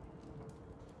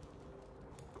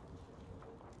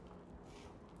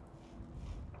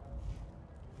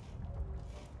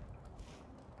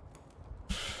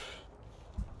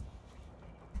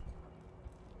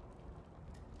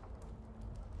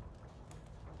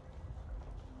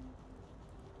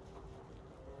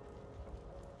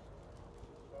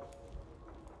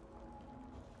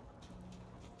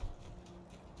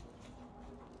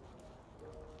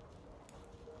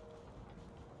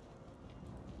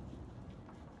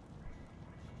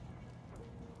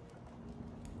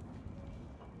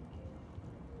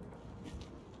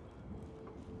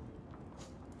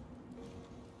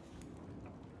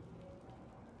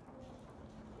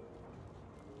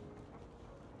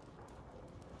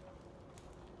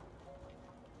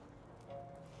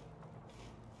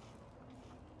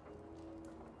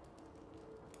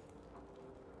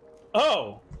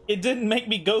 Oh, it didn't make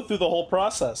me go through the whole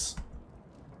process.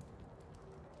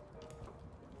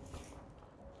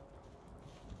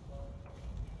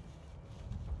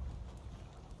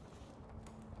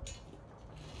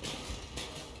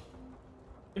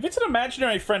 If it's an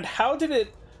imaginary friend, how did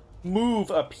it move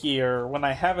up here when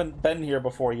I haven't been here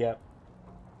before yet?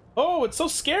 Oh, it's so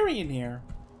scary in here.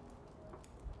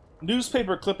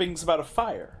 Newspaper clippings about a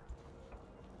fire.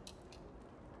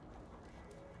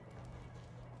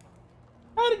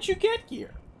 How did you get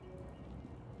here?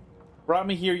 Brought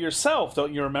me here yourself,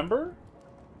 don't you remember?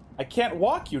 I can't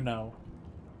walk, you know.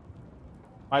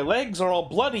 My legs are all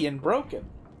bloody and broken.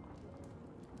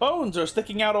 Bones are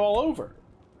sticking out all over.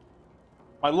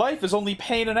 My life is only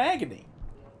pain and agony.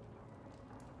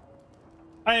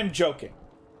 I am joking.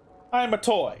 I am a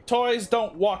toy. Toys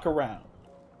don't walk around.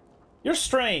 You're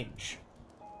strange.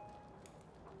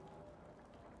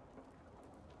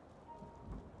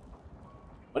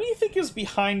 What do you think is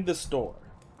behind this door?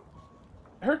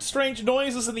 I heard strange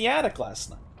noises in the attic last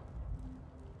night.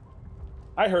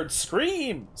 I heard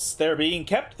screams. They're being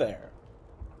kept there.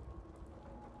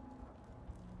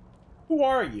 Who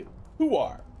are you? Who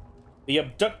are? The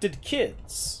abducted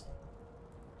kids.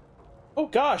 Oh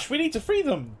gosh, we need to free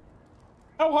them.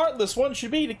 How heartless one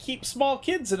should be to keep small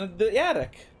kids in the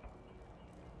attic.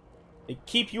 They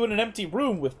keep you in an empty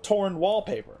room with torn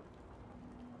wallpaper.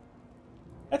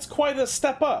 That's quite a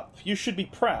step up. You should be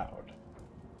proud.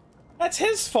 That's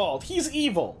his fault. He's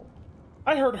evil.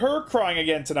 I heard her crying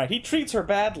again tonight. He treats her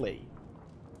badly.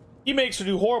 He makes her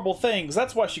do horrible things.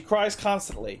 That's why she cries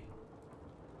constantly.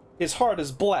 His heart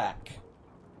is black.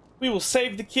 We will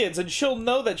save the kids, and she'll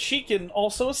know that she can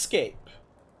also escape.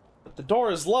 But the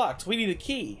door is locked. We need a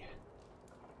key.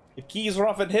 The keys are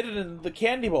often hidden in the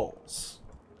candy bowls.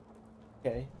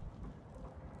 Okay.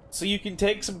 So you can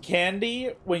take some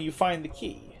candy when you find the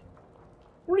key.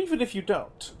 Or even if you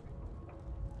don't.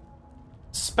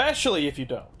 Especially if you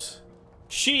don't.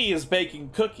 She is baking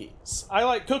cookies. I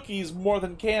like cookies more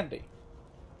than candy.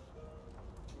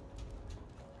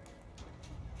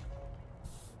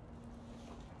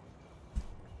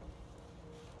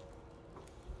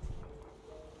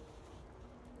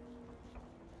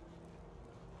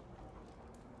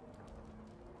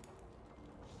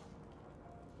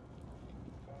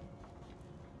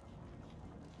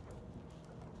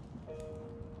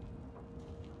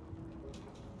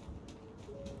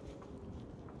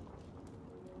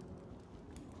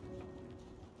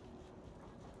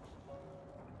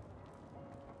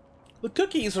 The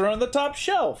cookies are on the top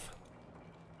shelf.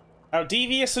 How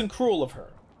devious and cruel of her.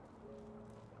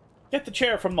 Get the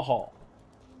chair from the hall.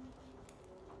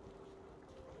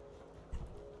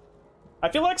 I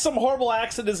feel like some horrible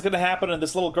accident is gonna happen and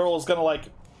this little girl is gonna, like,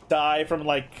 die from,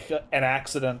 like, an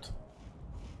accident.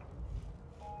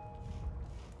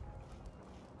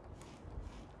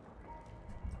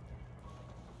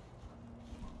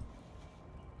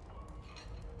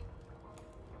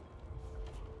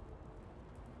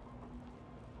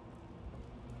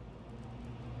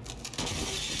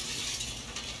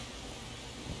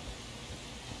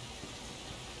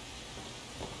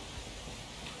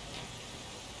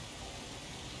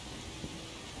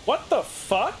 What the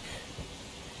fuck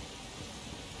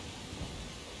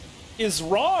is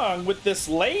wrong with this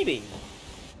lady?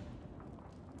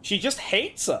 She just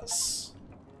hates us.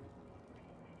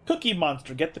 Cookie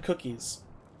Monster, get the cookies.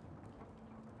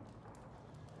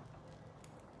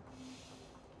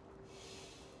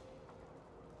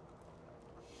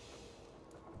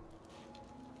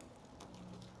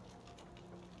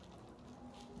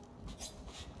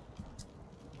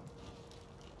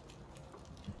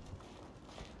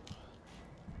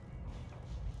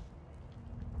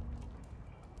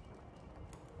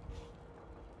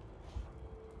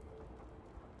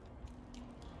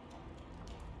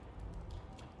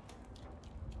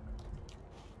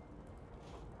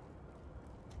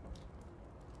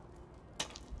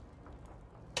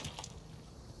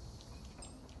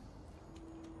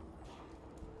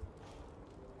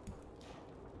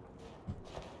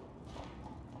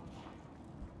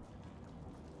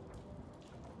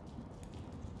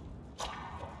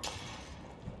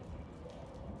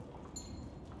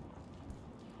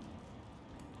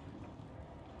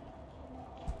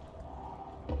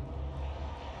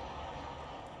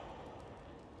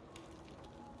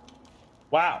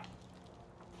 Wow.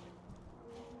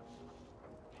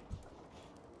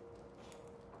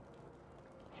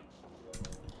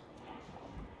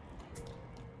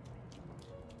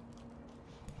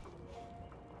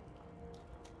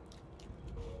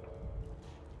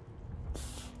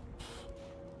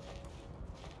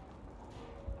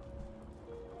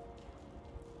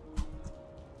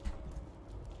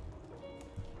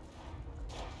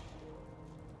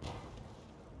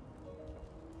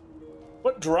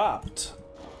 What dropped?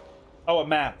 Oh, a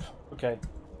map. Okay.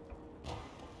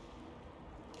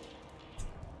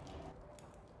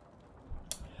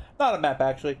 Not a map,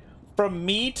 actually. From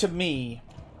me to me.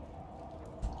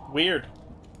 Weird.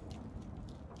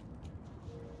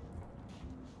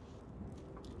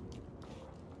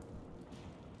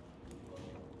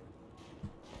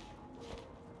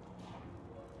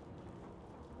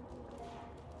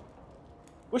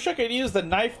 Wish I could use the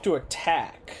knife to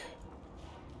attack.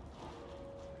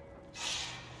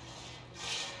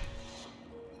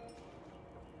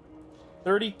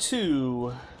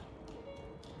 $32.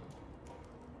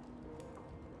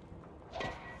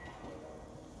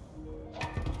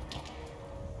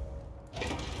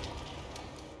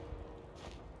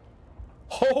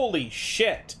 Holy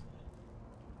shit.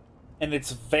 And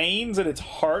its veins and its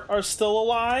heart are still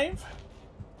alive?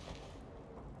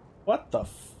 What the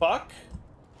fuck?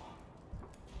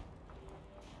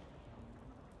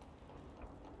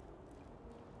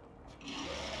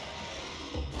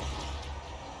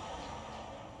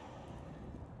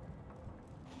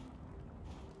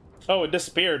 Oh, it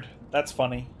disappeared. That's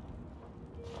funny.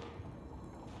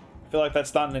 I feel like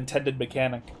that's not an intended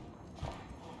mechanic.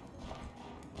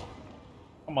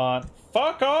 Come on.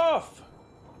 Fuck off!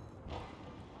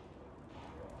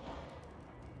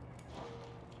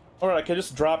 Alright, I can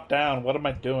just drop down. What am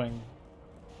I doing?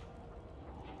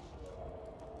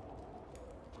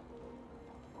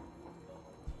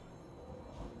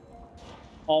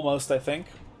 Almost, I think.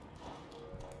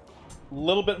 A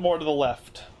little bit more to the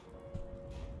left.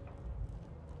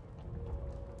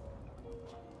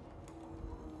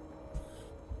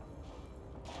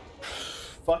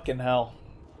 Fucking hell.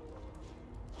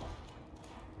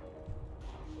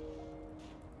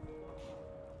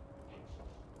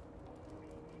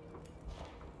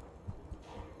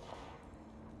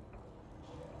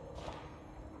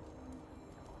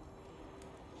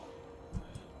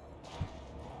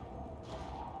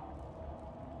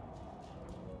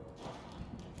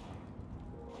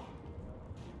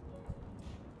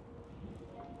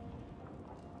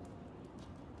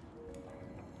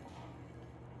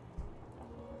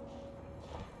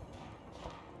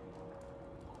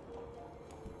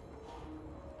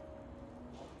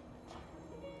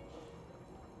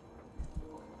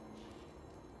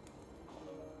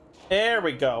 There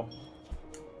we go.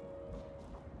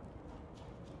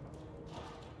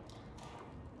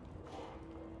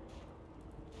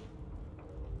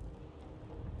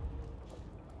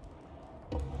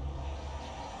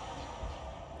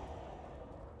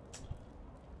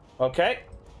 Okay.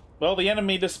 Well, the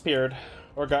enemy disappeared.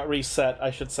 Or got reset,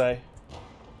 I should say.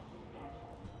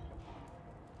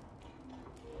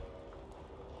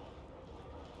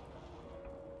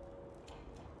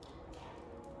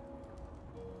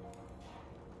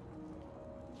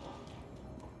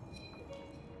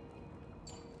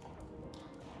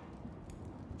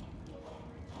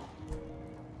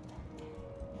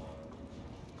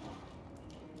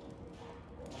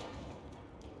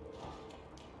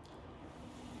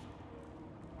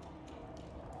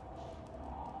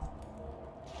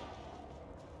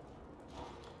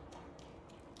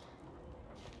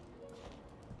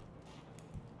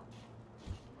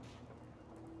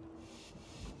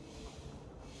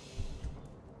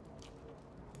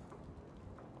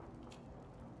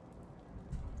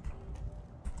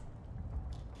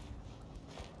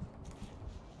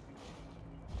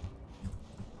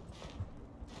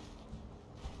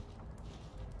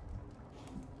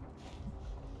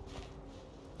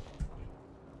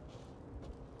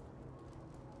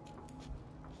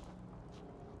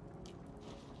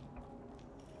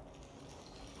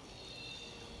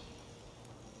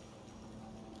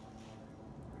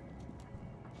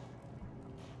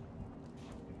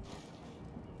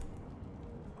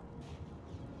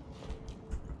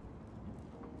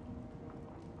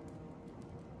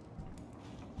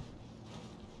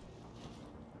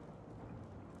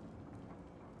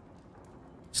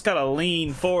 Just gotta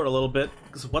lean forward a little bit,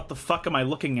 because what the fuck am I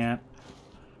looking at?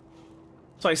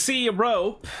 So I see a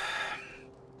rope.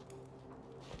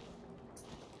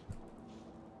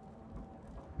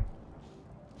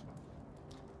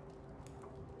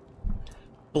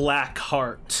 Black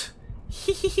heart.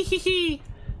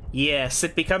 Yes,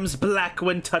 it becomes black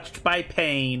when touched by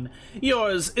pain.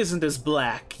 Yours isn't as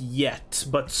black yet,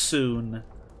 but soon.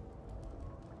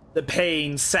 The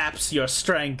pain saps your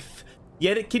strength,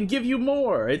 yet it can give you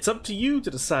more. It's up to you to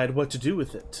decide what to do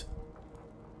with it.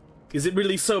 Is it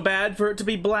really so bad for it to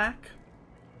be black?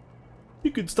 You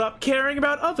could stop caring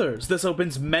about others. This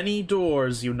opens many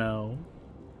doors, you know.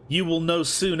 You will know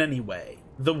soon anyway.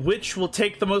 The witch will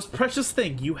take the most precious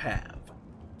thing you have.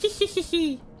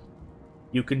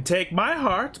 You can take my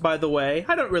heart, by the way.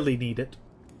 I don't really need it.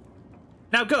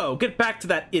 Now go, get back to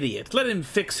that idiot. Let him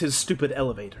fix his stupid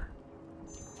elevator.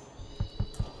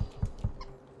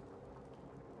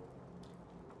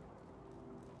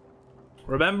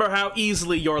 Remember how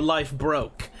easily your life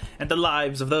broke, and the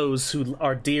lives of those who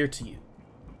are dear to you.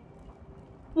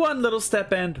 One little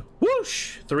step and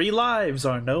whoosh! 3 lives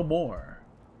are no more.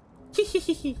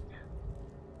 Hehehehe.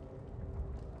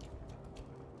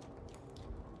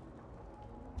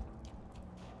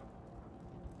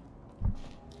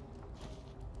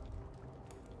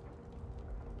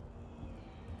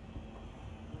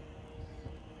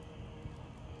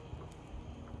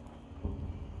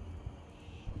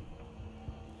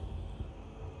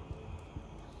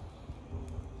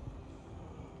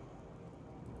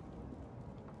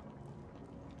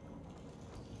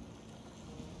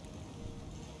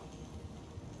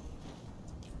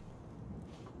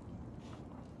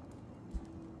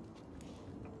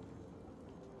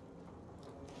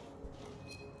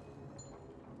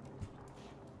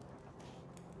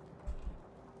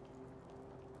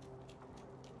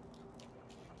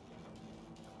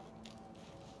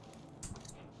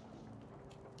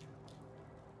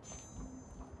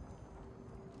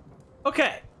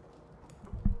 Okay.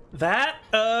 That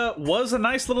was a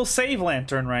nice little save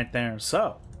lantern right there,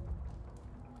 so.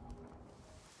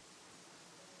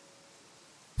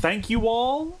 Thank you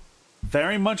all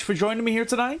very much for joining me here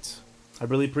tonight. I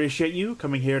really appreciate you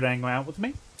coming here to hang out with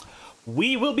me.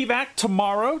 We will be back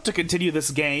tomorrow to continue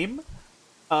this game.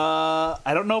 I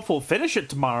don't know if we'll finish it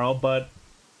tomorrow, but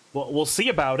we'll see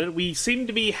about it. We seem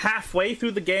to be halfway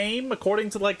through the game,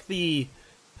 according to, like, the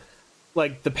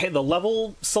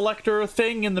level selector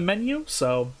thing in the menu,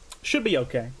 so should be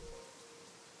okay.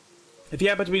 If you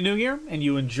happen to be new here and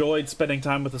you enjoyed spending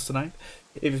time with us tonight,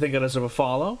 if you think I deserve a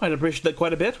follow, I'd appreciate that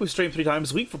quite a bit. We stream 3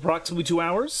 times a week for approximately 2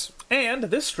 hours, and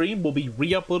this stream will be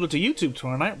re-uploaded to YouTube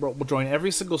tomorrow night, where we'll join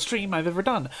every single stream I've ever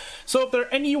done. So if there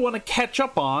are any you want to catch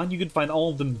up on, you can find all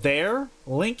of them there.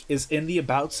 Link is in the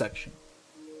About section.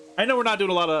 I know we're not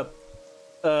doing a lot of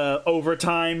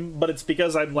overtime, but it's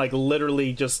because I'm like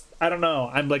literally just, I don't know,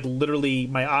 I'm like literally,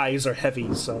 my eyes are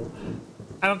heavy, so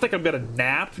I don't think I'm gonna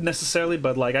nap necessarily,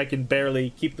 but like I can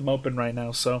barely keep them open right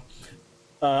now, so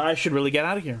I should really get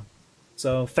out of here.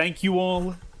 So thank you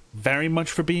all very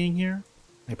much for being here.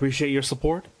 I appreciate your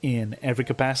support in every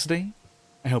capacity.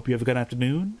 I hope you have a good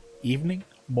afternoon, evening,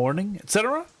 morning,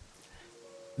 etc.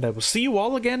 And I will see you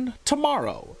all again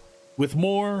tomorrow with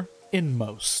more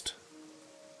Inmost.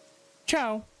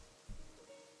 Ciao.